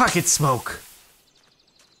 Pocket smoke.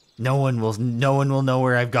 No one will know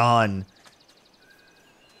where I've gone.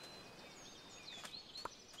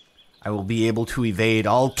 I will be able to evade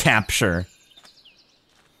all capture.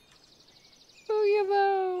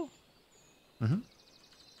 Booyah! Mm-hmm.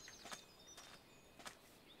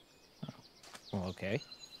 Well, okay.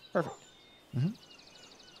 Perfect. Mm-hmm.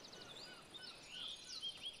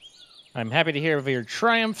 I'm happy to hear of your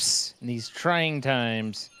triumphs in these trying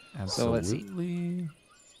times. Absolutely. So let's see.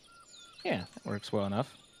 Yeah, that works well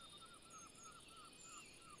enough.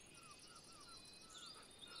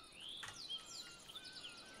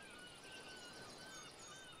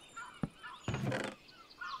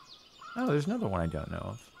 Oh, there's another one I don't know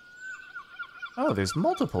of. Oh, there's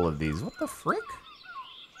multiple of these. What the frick?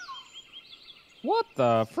 What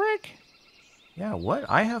the frick? Yeah, what?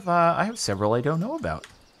 I have several I don't know about.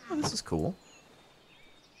 Oh, this is cool.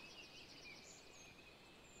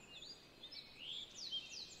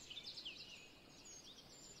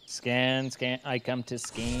 Scan. I come to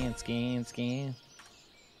scan.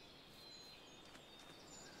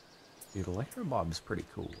 Dude, Electro Bob's pretty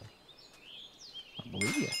cool. I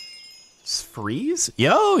believe you. Freeze?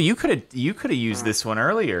 Yo, you could have used this one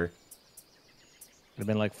earlier. Would have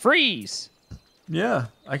been like freeze. Yeah,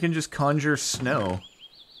 I can just conjure snow.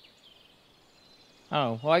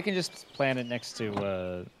 Oh, well, I can just plant it next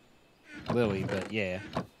to Lily, but yeah.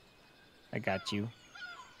 I got you.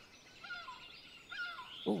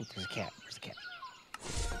 Oh, there's a cat. Where's the cat?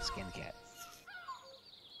 Scan the cat.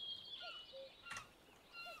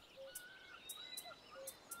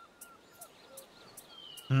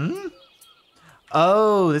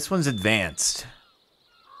 Oh, this one's advanced.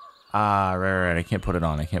 Ah, right. I can't put it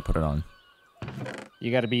on.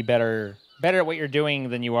 You got to be better at what you're doing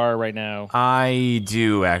than you are right now. I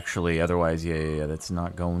do, actually. Otherwise, yeah, that's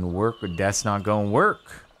not going to work. But that's not going to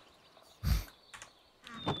work.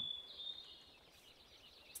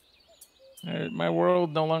 My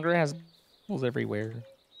world no longer has holes everywhere.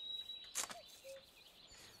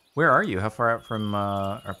 Where are you? How far out from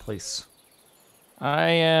our place? I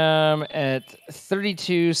am at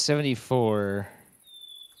 3274.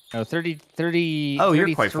 No, 30. Oh,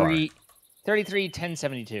 you're quite far. 33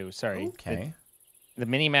 1072. Sorry. Okay. The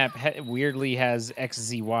mini map weirdly has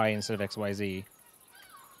XZY instead of XYZ.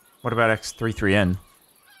 What about X33N?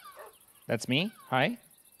 That's me. Hi.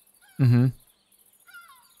 Mm-hmm.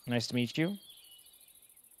 Nice to meet you.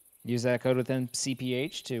 Use that code within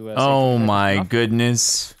CPH to. Oh my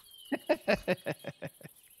goodness.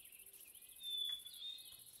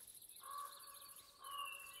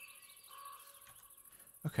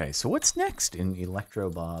 Okay, so what's next in Electro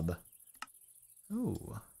Bob?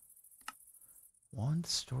 Ooh. Wand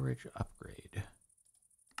storage upgrade.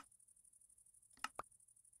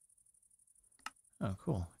 Oh,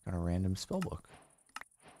 cool. Got a random spellbook.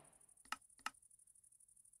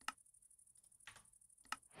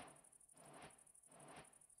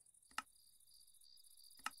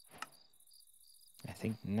 I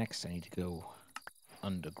think next I need to go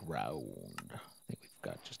underground. I think we've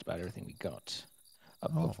got just about everything we got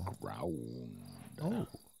above ground.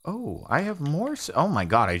 Oh, I have more. Oh my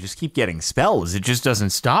god, I just keep getting spells. It just doesn't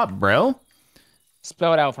stop, bro.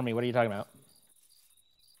 Spell it out for me. What are you talking about?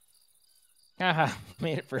 Haha,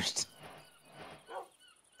 made it first.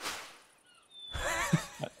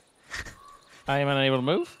 I am unable to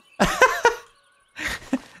move.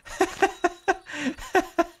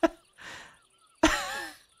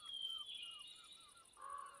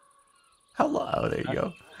 Hello, there you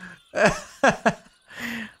go.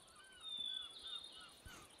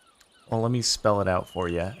 Well, let me spell it out for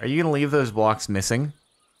you. Are you gonna leave those blocks missing?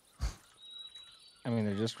 I mean,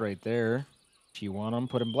 they're just right there. If you want them,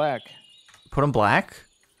 put them black. Put them black?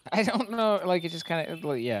 I don't know. Like, it just kind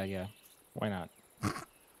of... Yeah. Why not?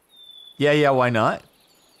 Yeah, why not?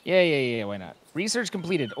 Yeah, why not? Research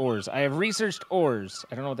completed. Ores. I have researched ores.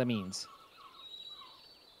 I don't know what that means.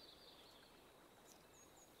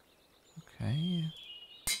 Okay.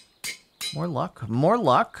 More luck. More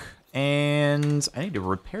luck. And I need to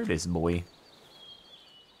repair this boy.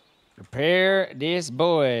 Repair this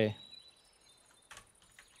boy.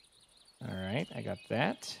 All right, I got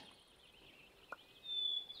that.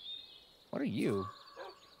 What are you?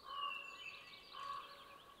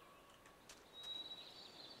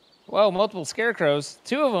 Whoa, multiple scarecrows.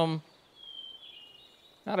 2 of them.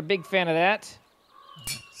 Not a big fan of that.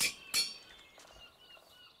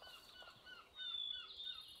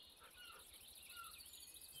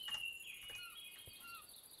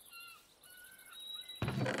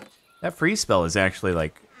 That freeze spell is actually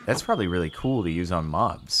like, that's probably really cool to use on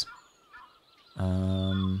mobs.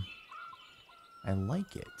 I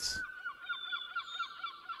like it.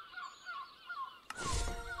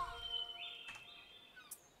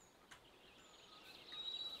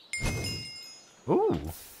 Ooh.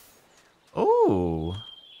 Ooh.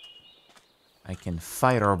 I can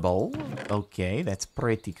fireball. Okay, that's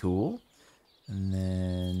pretty cool. And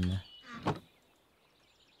then... let's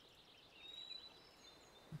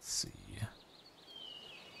see.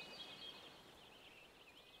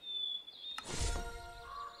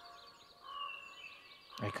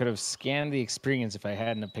 I could have scanned the experience if I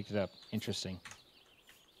hadn't have picked it up. Interesting.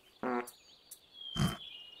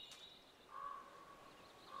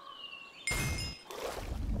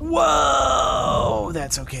 Whoa!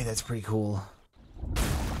 That's okay, that's pretty cool.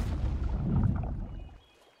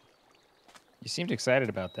 You seemed excited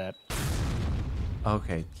about that.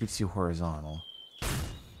 Okay, keeps you horizontal.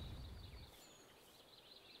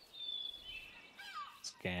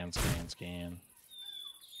 Scan.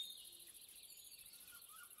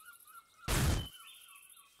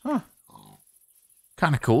 Huh.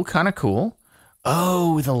 Kind of cool.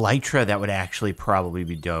 Oh, with Elytra, that would actually probably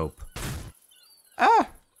be dope. Ah!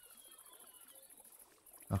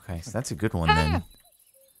 Okay, so that's a good one then.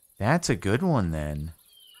 That's a good one then.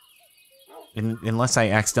 Unless I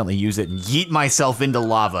accidentally use it and yeet myself into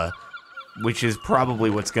lava, which is probably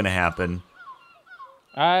what's going to happen.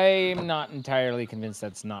 I'm not entirely convinced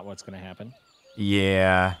that's not what's going to happen.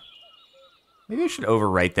 Yeah. Maybe I should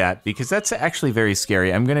overwrite that, because that's actually very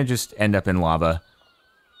scary. I'm going to just end up in lava.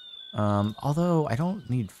 Although, I don't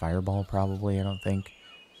need fireball, probably, I don't think.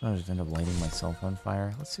 So I'll just end up lighting myself on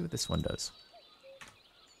fire. Let's see what this one does.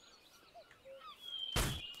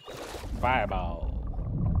 Fireball.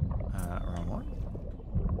 Wrong one.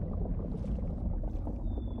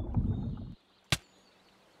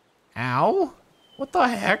 Ow! What the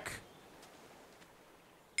heck?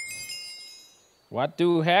 What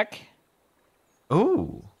do heck?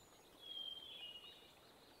 Ooh.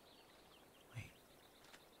 Wait.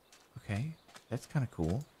 Okay, that's kind of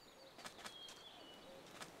cool.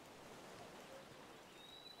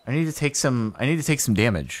 I need to take some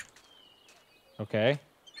damage. Okay.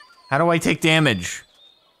 How do I take damage?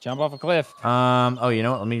 Jump off a cliff. Oh, you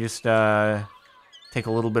know what? Let me just take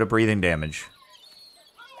a little bit of breathing damage.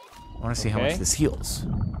 I want to see how much this heals.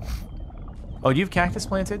 Oh, do you have cactus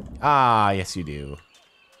planted? Ah, yes you do.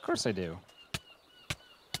 Of course I do.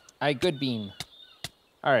 I good bean.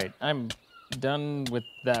 All right, I'm done with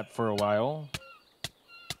that for a while.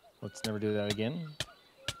 Let's never do that again.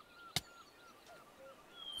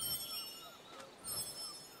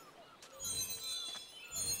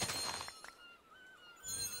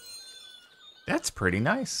 That's pretty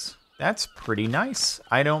nice. That's pretty nice.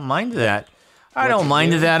 I don't mind that. I don't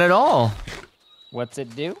mind that at all. What's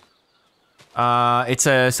it do? It's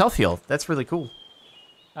a self-heal. That's really cool.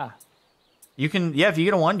 Ah. You can, yeah, if you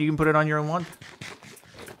get a wand, you can put it on your own wand.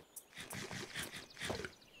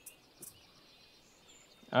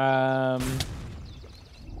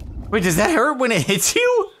 Wait, does that hurt when it hits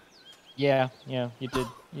you? Yeah, you did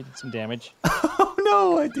some damage. Oh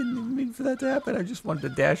no, I didn't mean for that to happen. I just wanted to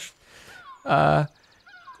dash.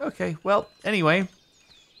 Okay, well, anyway.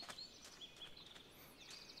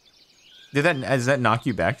 Does that knock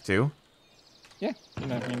you back too? Yeah, you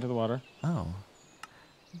knocked me into the water. Oh.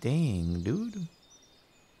 Dang, dude.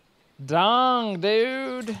 Dong,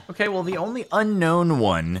 dude. Okay, well, the only unknown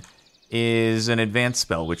one is an advanced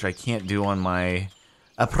spell, which I can't do on my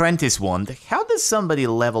apprentice wand. How does somebody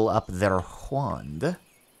level up their wand?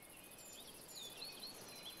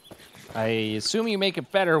 I assume you make a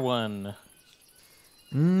better one.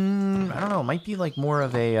 I don't know. It might be like more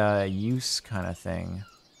of a use kind of thing.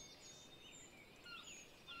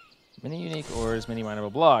 Many unique ores, many mineable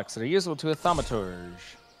blocks that are useful to a thaumaturge.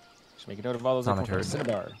 Just make a note of all those that come from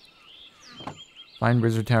Cinnabar. Find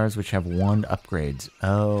wizard towers which have wand upgrades.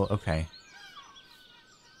 Oh, okay.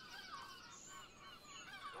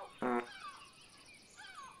 I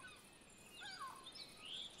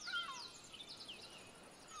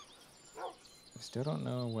still don't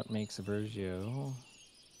know what makes a Virgio.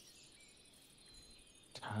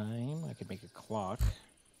 Time. I could make a clock.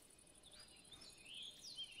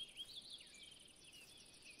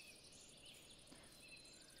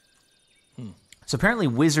 So apparently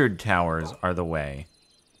wizard towers are the way.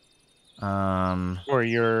 Or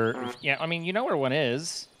yeah, I mean, you know where one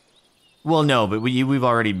is. Well, no, but we've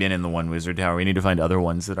already been in the one wizard tower. We need to find other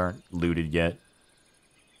ones that aren't looted yet.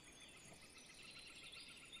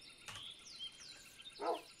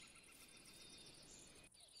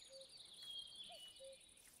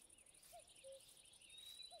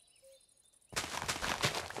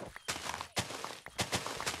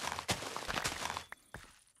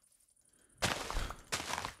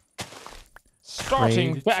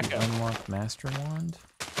 Starting back to up. Unlock Master Wand.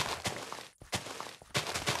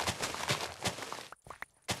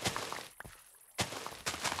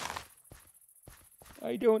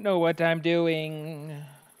 I don't know what I'm doing.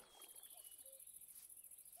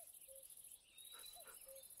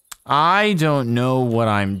 I don't know what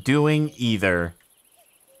I'm doing either.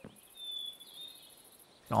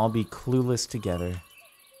 I'll be clueless together.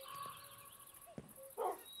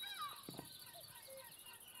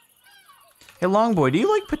 Hey, Longboy, do you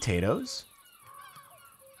like potatoes?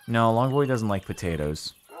 No, Longboy doesn't like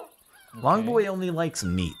potatoes. Okay. Longboy only likes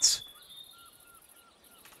meat.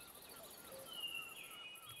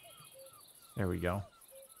 There we go.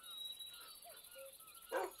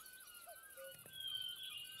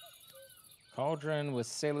 Cauldron with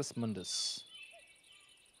Salus Mundus.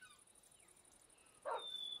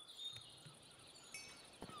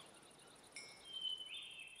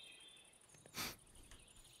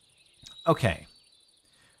 Okay.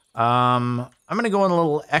 I'm going to go on a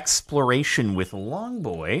little exploration with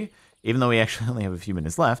Longboy, even though we actually only have a few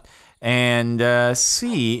minutes left, and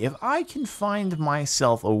see if I can find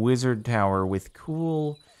myself a wizard tower with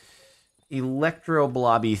cool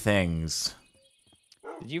electro-blobby things.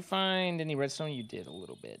 Did you find any redstone? You did a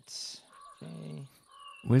little bit. Okay.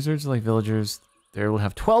 Wizards like villagers, there will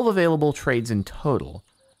have 12 available trades in total.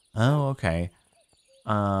 Oh, okay.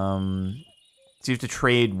 So you have to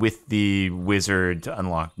trade with the wizard to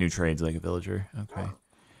unlock new trades like a villager. Okay.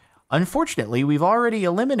 Unfortunately, we've already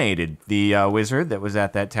eliminated the wizard that was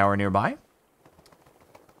at that tower nearby.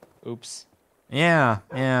 Oops. Yeah.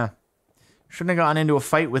 Shouldn't have gotten into a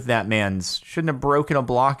fight with that man. Shouldn't have broken a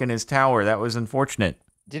block in his tower. That was unfortunate.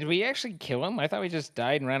 Did we actually kill him? I thought we just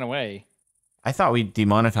died and ran away. I thought we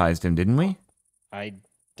demonetized him, didn't we? I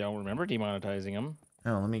don't remember demonetizing him.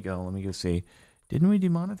 Oh, let me go see. Didn't we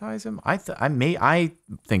demonetize him? I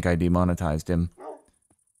think I demonetized him.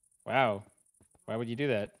 Wow. Why would you do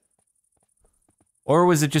that? Or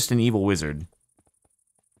was it just an evil wizard?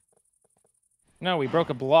 No, we broke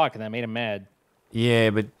a block and that made him mad. Yeah,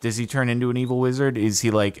 but does he turn into an evil wizard? Is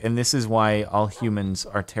he like, and this is why all humans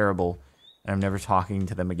are terrible, and I'm never talking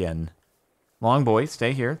to them again. Longboy,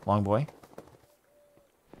 stay here, Longboy.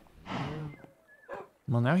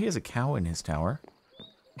 Well, now he has a cow in his tower.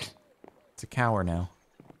 It's a cower now.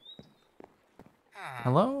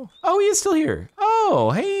 Hello? Oh, he is still here.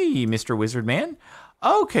 Oh, hey, Mr. Wizard Man.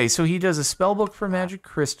 Okay, so he does a spellbook for Magic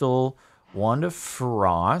Crystal, Wand of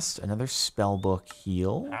Frost, another spellbook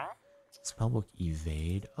heal, spellbook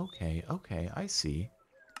evade. Okay, I see.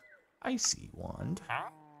 I see, Wand.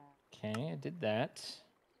 Okay, I did that.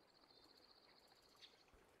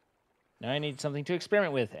 Now I need something to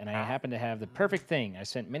experiment with, and I happen to have the perfect thing. I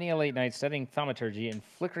spent many a late night studying thaumaturgy, and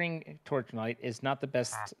flickering torchlight is not the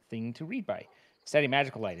best thing to read by. Steady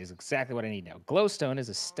magical light is exactly what I need now. Glowstone is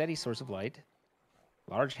a steady source of light.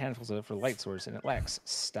 Large handfuls of it for light source, and it lacks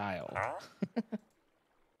style.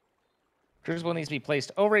 Crucible needs to be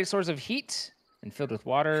placed over a source of heat and filled with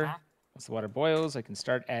water. Once the water boils, I can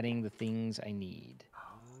start adding the things I need.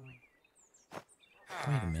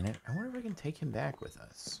 Wait a minute. I wonder if I can take him back with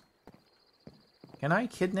us. Can I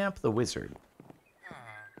kidnap the wizard?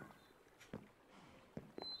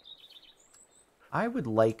 I would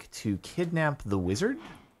like to kidnap the wizard.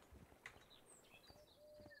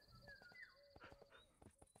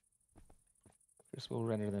 First, we'll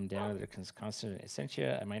render them down to their constant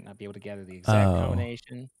essentia. I might not be able to gather the exact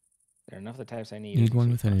combination. There are enough of the types I need. Need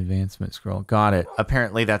one with an advancement scroll. Got it.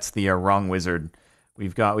 Apparently, that's the wrong wizard. We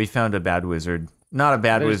found a bad wizard. Not a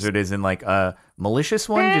bad wizard, as in like a malicious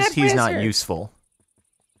one. Just he's not useful.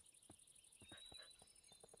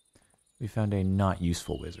 We found a not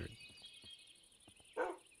useful wizard.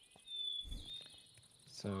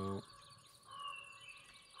 So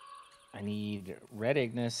I need red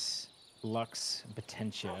Ignis, Lux,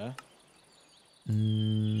 Potentia.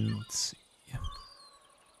 Let's see.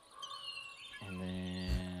 And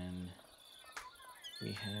then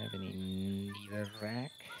we have any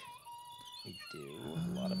netherrack. We do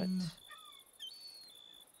a lot of it.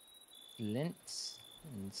 Flint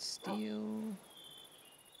and steel.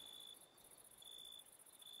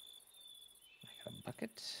 I got a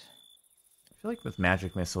bucket. I feel like with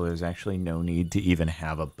magic missile, there's actually no need to even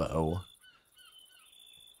have a bow.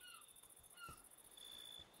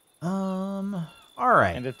 All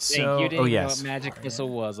right. And so, you didn't know yes. what magic missile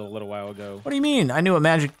was a little while ago. What do you mean? I knew what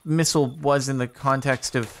magic missile was in the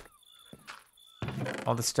context of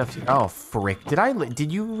all the stuff. Oh, frick!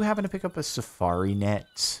 Did you happen to pick up a safari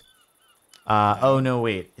net? Oh no,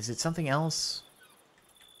 wait. Is it something else?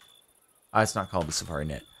 It's not called the safari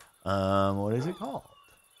net. What is it called?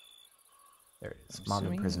 There it is. Mob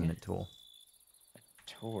imprisonment tool. A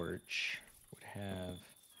torch would have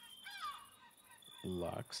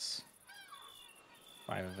Lux.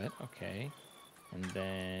 5 of it, okay. And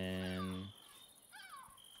then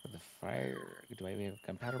for the fire, do I have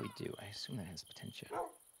gunpowder? We do. I assume that has potential.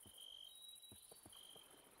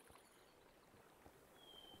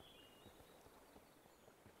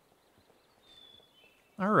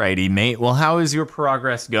 Alrighty, mate. Well, how is your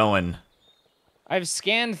progress going? I've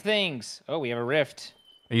scanned things. Oh, we have a rift.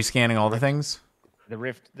 Are you scanning all the things? The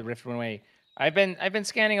rift went away. I've been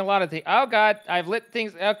scanning a lot of things. Oh God, I've lit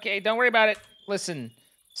things. Okay, don't worry about it. Listen.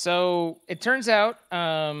 So it turns out,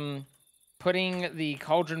 putting the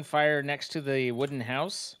cauldron fire next to the wooden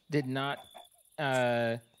house did not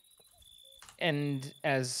end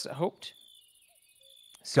as hoped.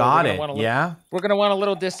 So Got it. Yeah. We're gonna want a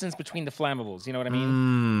little distance between the flammables. You know what I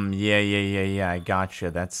mean? Yeah. I gotcha.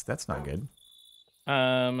 That's not good.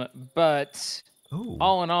 But Ooh.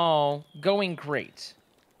 all in all, going great.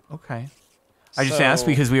 Okay. I just asked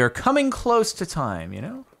because we are coming close to time. You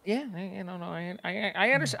know. Yeah, I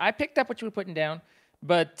understand. I picked up what you were putting down,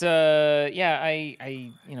 but yeah,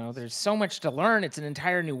 I there's so much to learn. It's an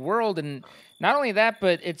entire new world, and not only that,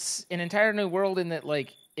 but it's an entire new world in that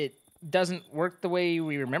like it doesn't work the way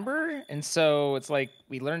we remember, and so it's like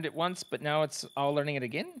we learned it once, but now it's all learning it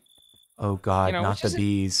again. Oh God, not the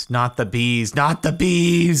bees, not the bees, not the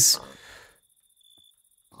bees.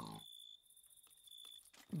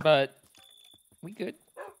 But we good.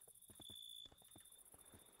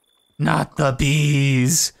 Not the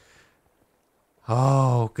bees.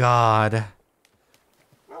 Oh God.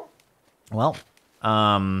 Well,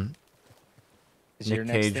 Nick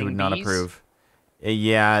Cage would not approve.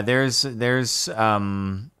 Yeah, there's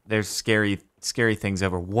scary things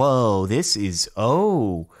over. Whoa, this is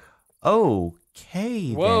okay.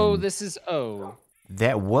 Whoa, then. this is O.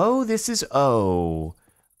 Whoa, this is O.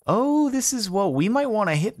 Oh, this is what we might want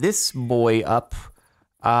to hit this boy up.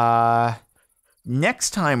 Next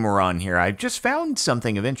time we're on here, I just found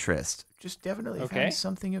something of interest. Just definitely found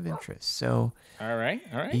something of interest. So. All right.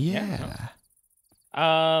 Yeah.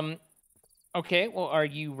 Okay. Well, are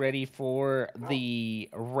you ready for the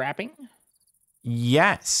rapping?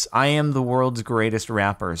 Yes, I am the world's greatest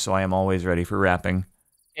rapper, so I am always ready for rapping.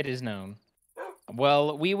 It is known.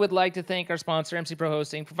 Well, we would like to thank our sponsor, MC Pro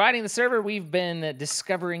Hosting, providing the server we've been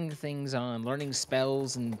discovering things on, learning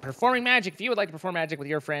spells, and performing magic. If you would like to perform magic with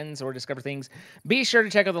your friends or discover things, be sure to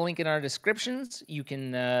check out the link in our descriptions. You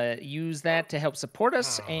can use that to help support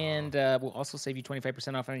us, and we'll also save you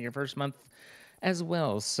 25% off on your first month as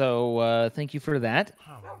well. So thank you for that.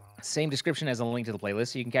 Same description as a link to the playlist,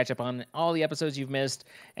 so you can catch up on all the episodes you've missed.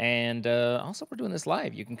 And also, we're doing this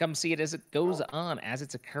live. You can come see it as it goes on, as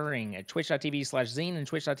it's occurring at twitch.tv/Zine and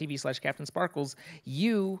twitch.tv/CaptainSparkles.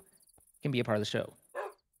 You can be a part of the show.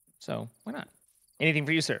 So why not? Anything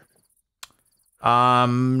for you, sir?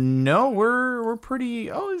 No, we're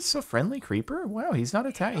pretty. Oh, it's a friendly creeper. Wow, he's not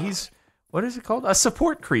attacking. He's, what is it called? A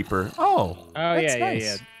support creeper. Oh, that's nice.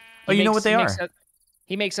 Yeah. Oh, you know what they are?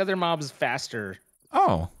 He makes other mobs faster.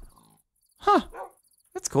 Oh. Huh.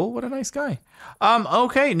 That's cool. What a nice guy.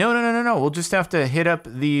 Okay. No. We'll just have to hit up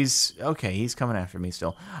these. Okay, he's coming after me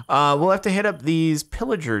still. We'll have to hit up these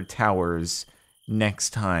pillager towers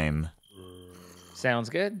next time. Sounds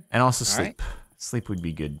good. And also All sleep. right. Sleep would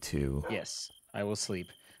be good too. Yes, I will sleep.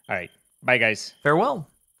 All right. Bye, guys. Farewell.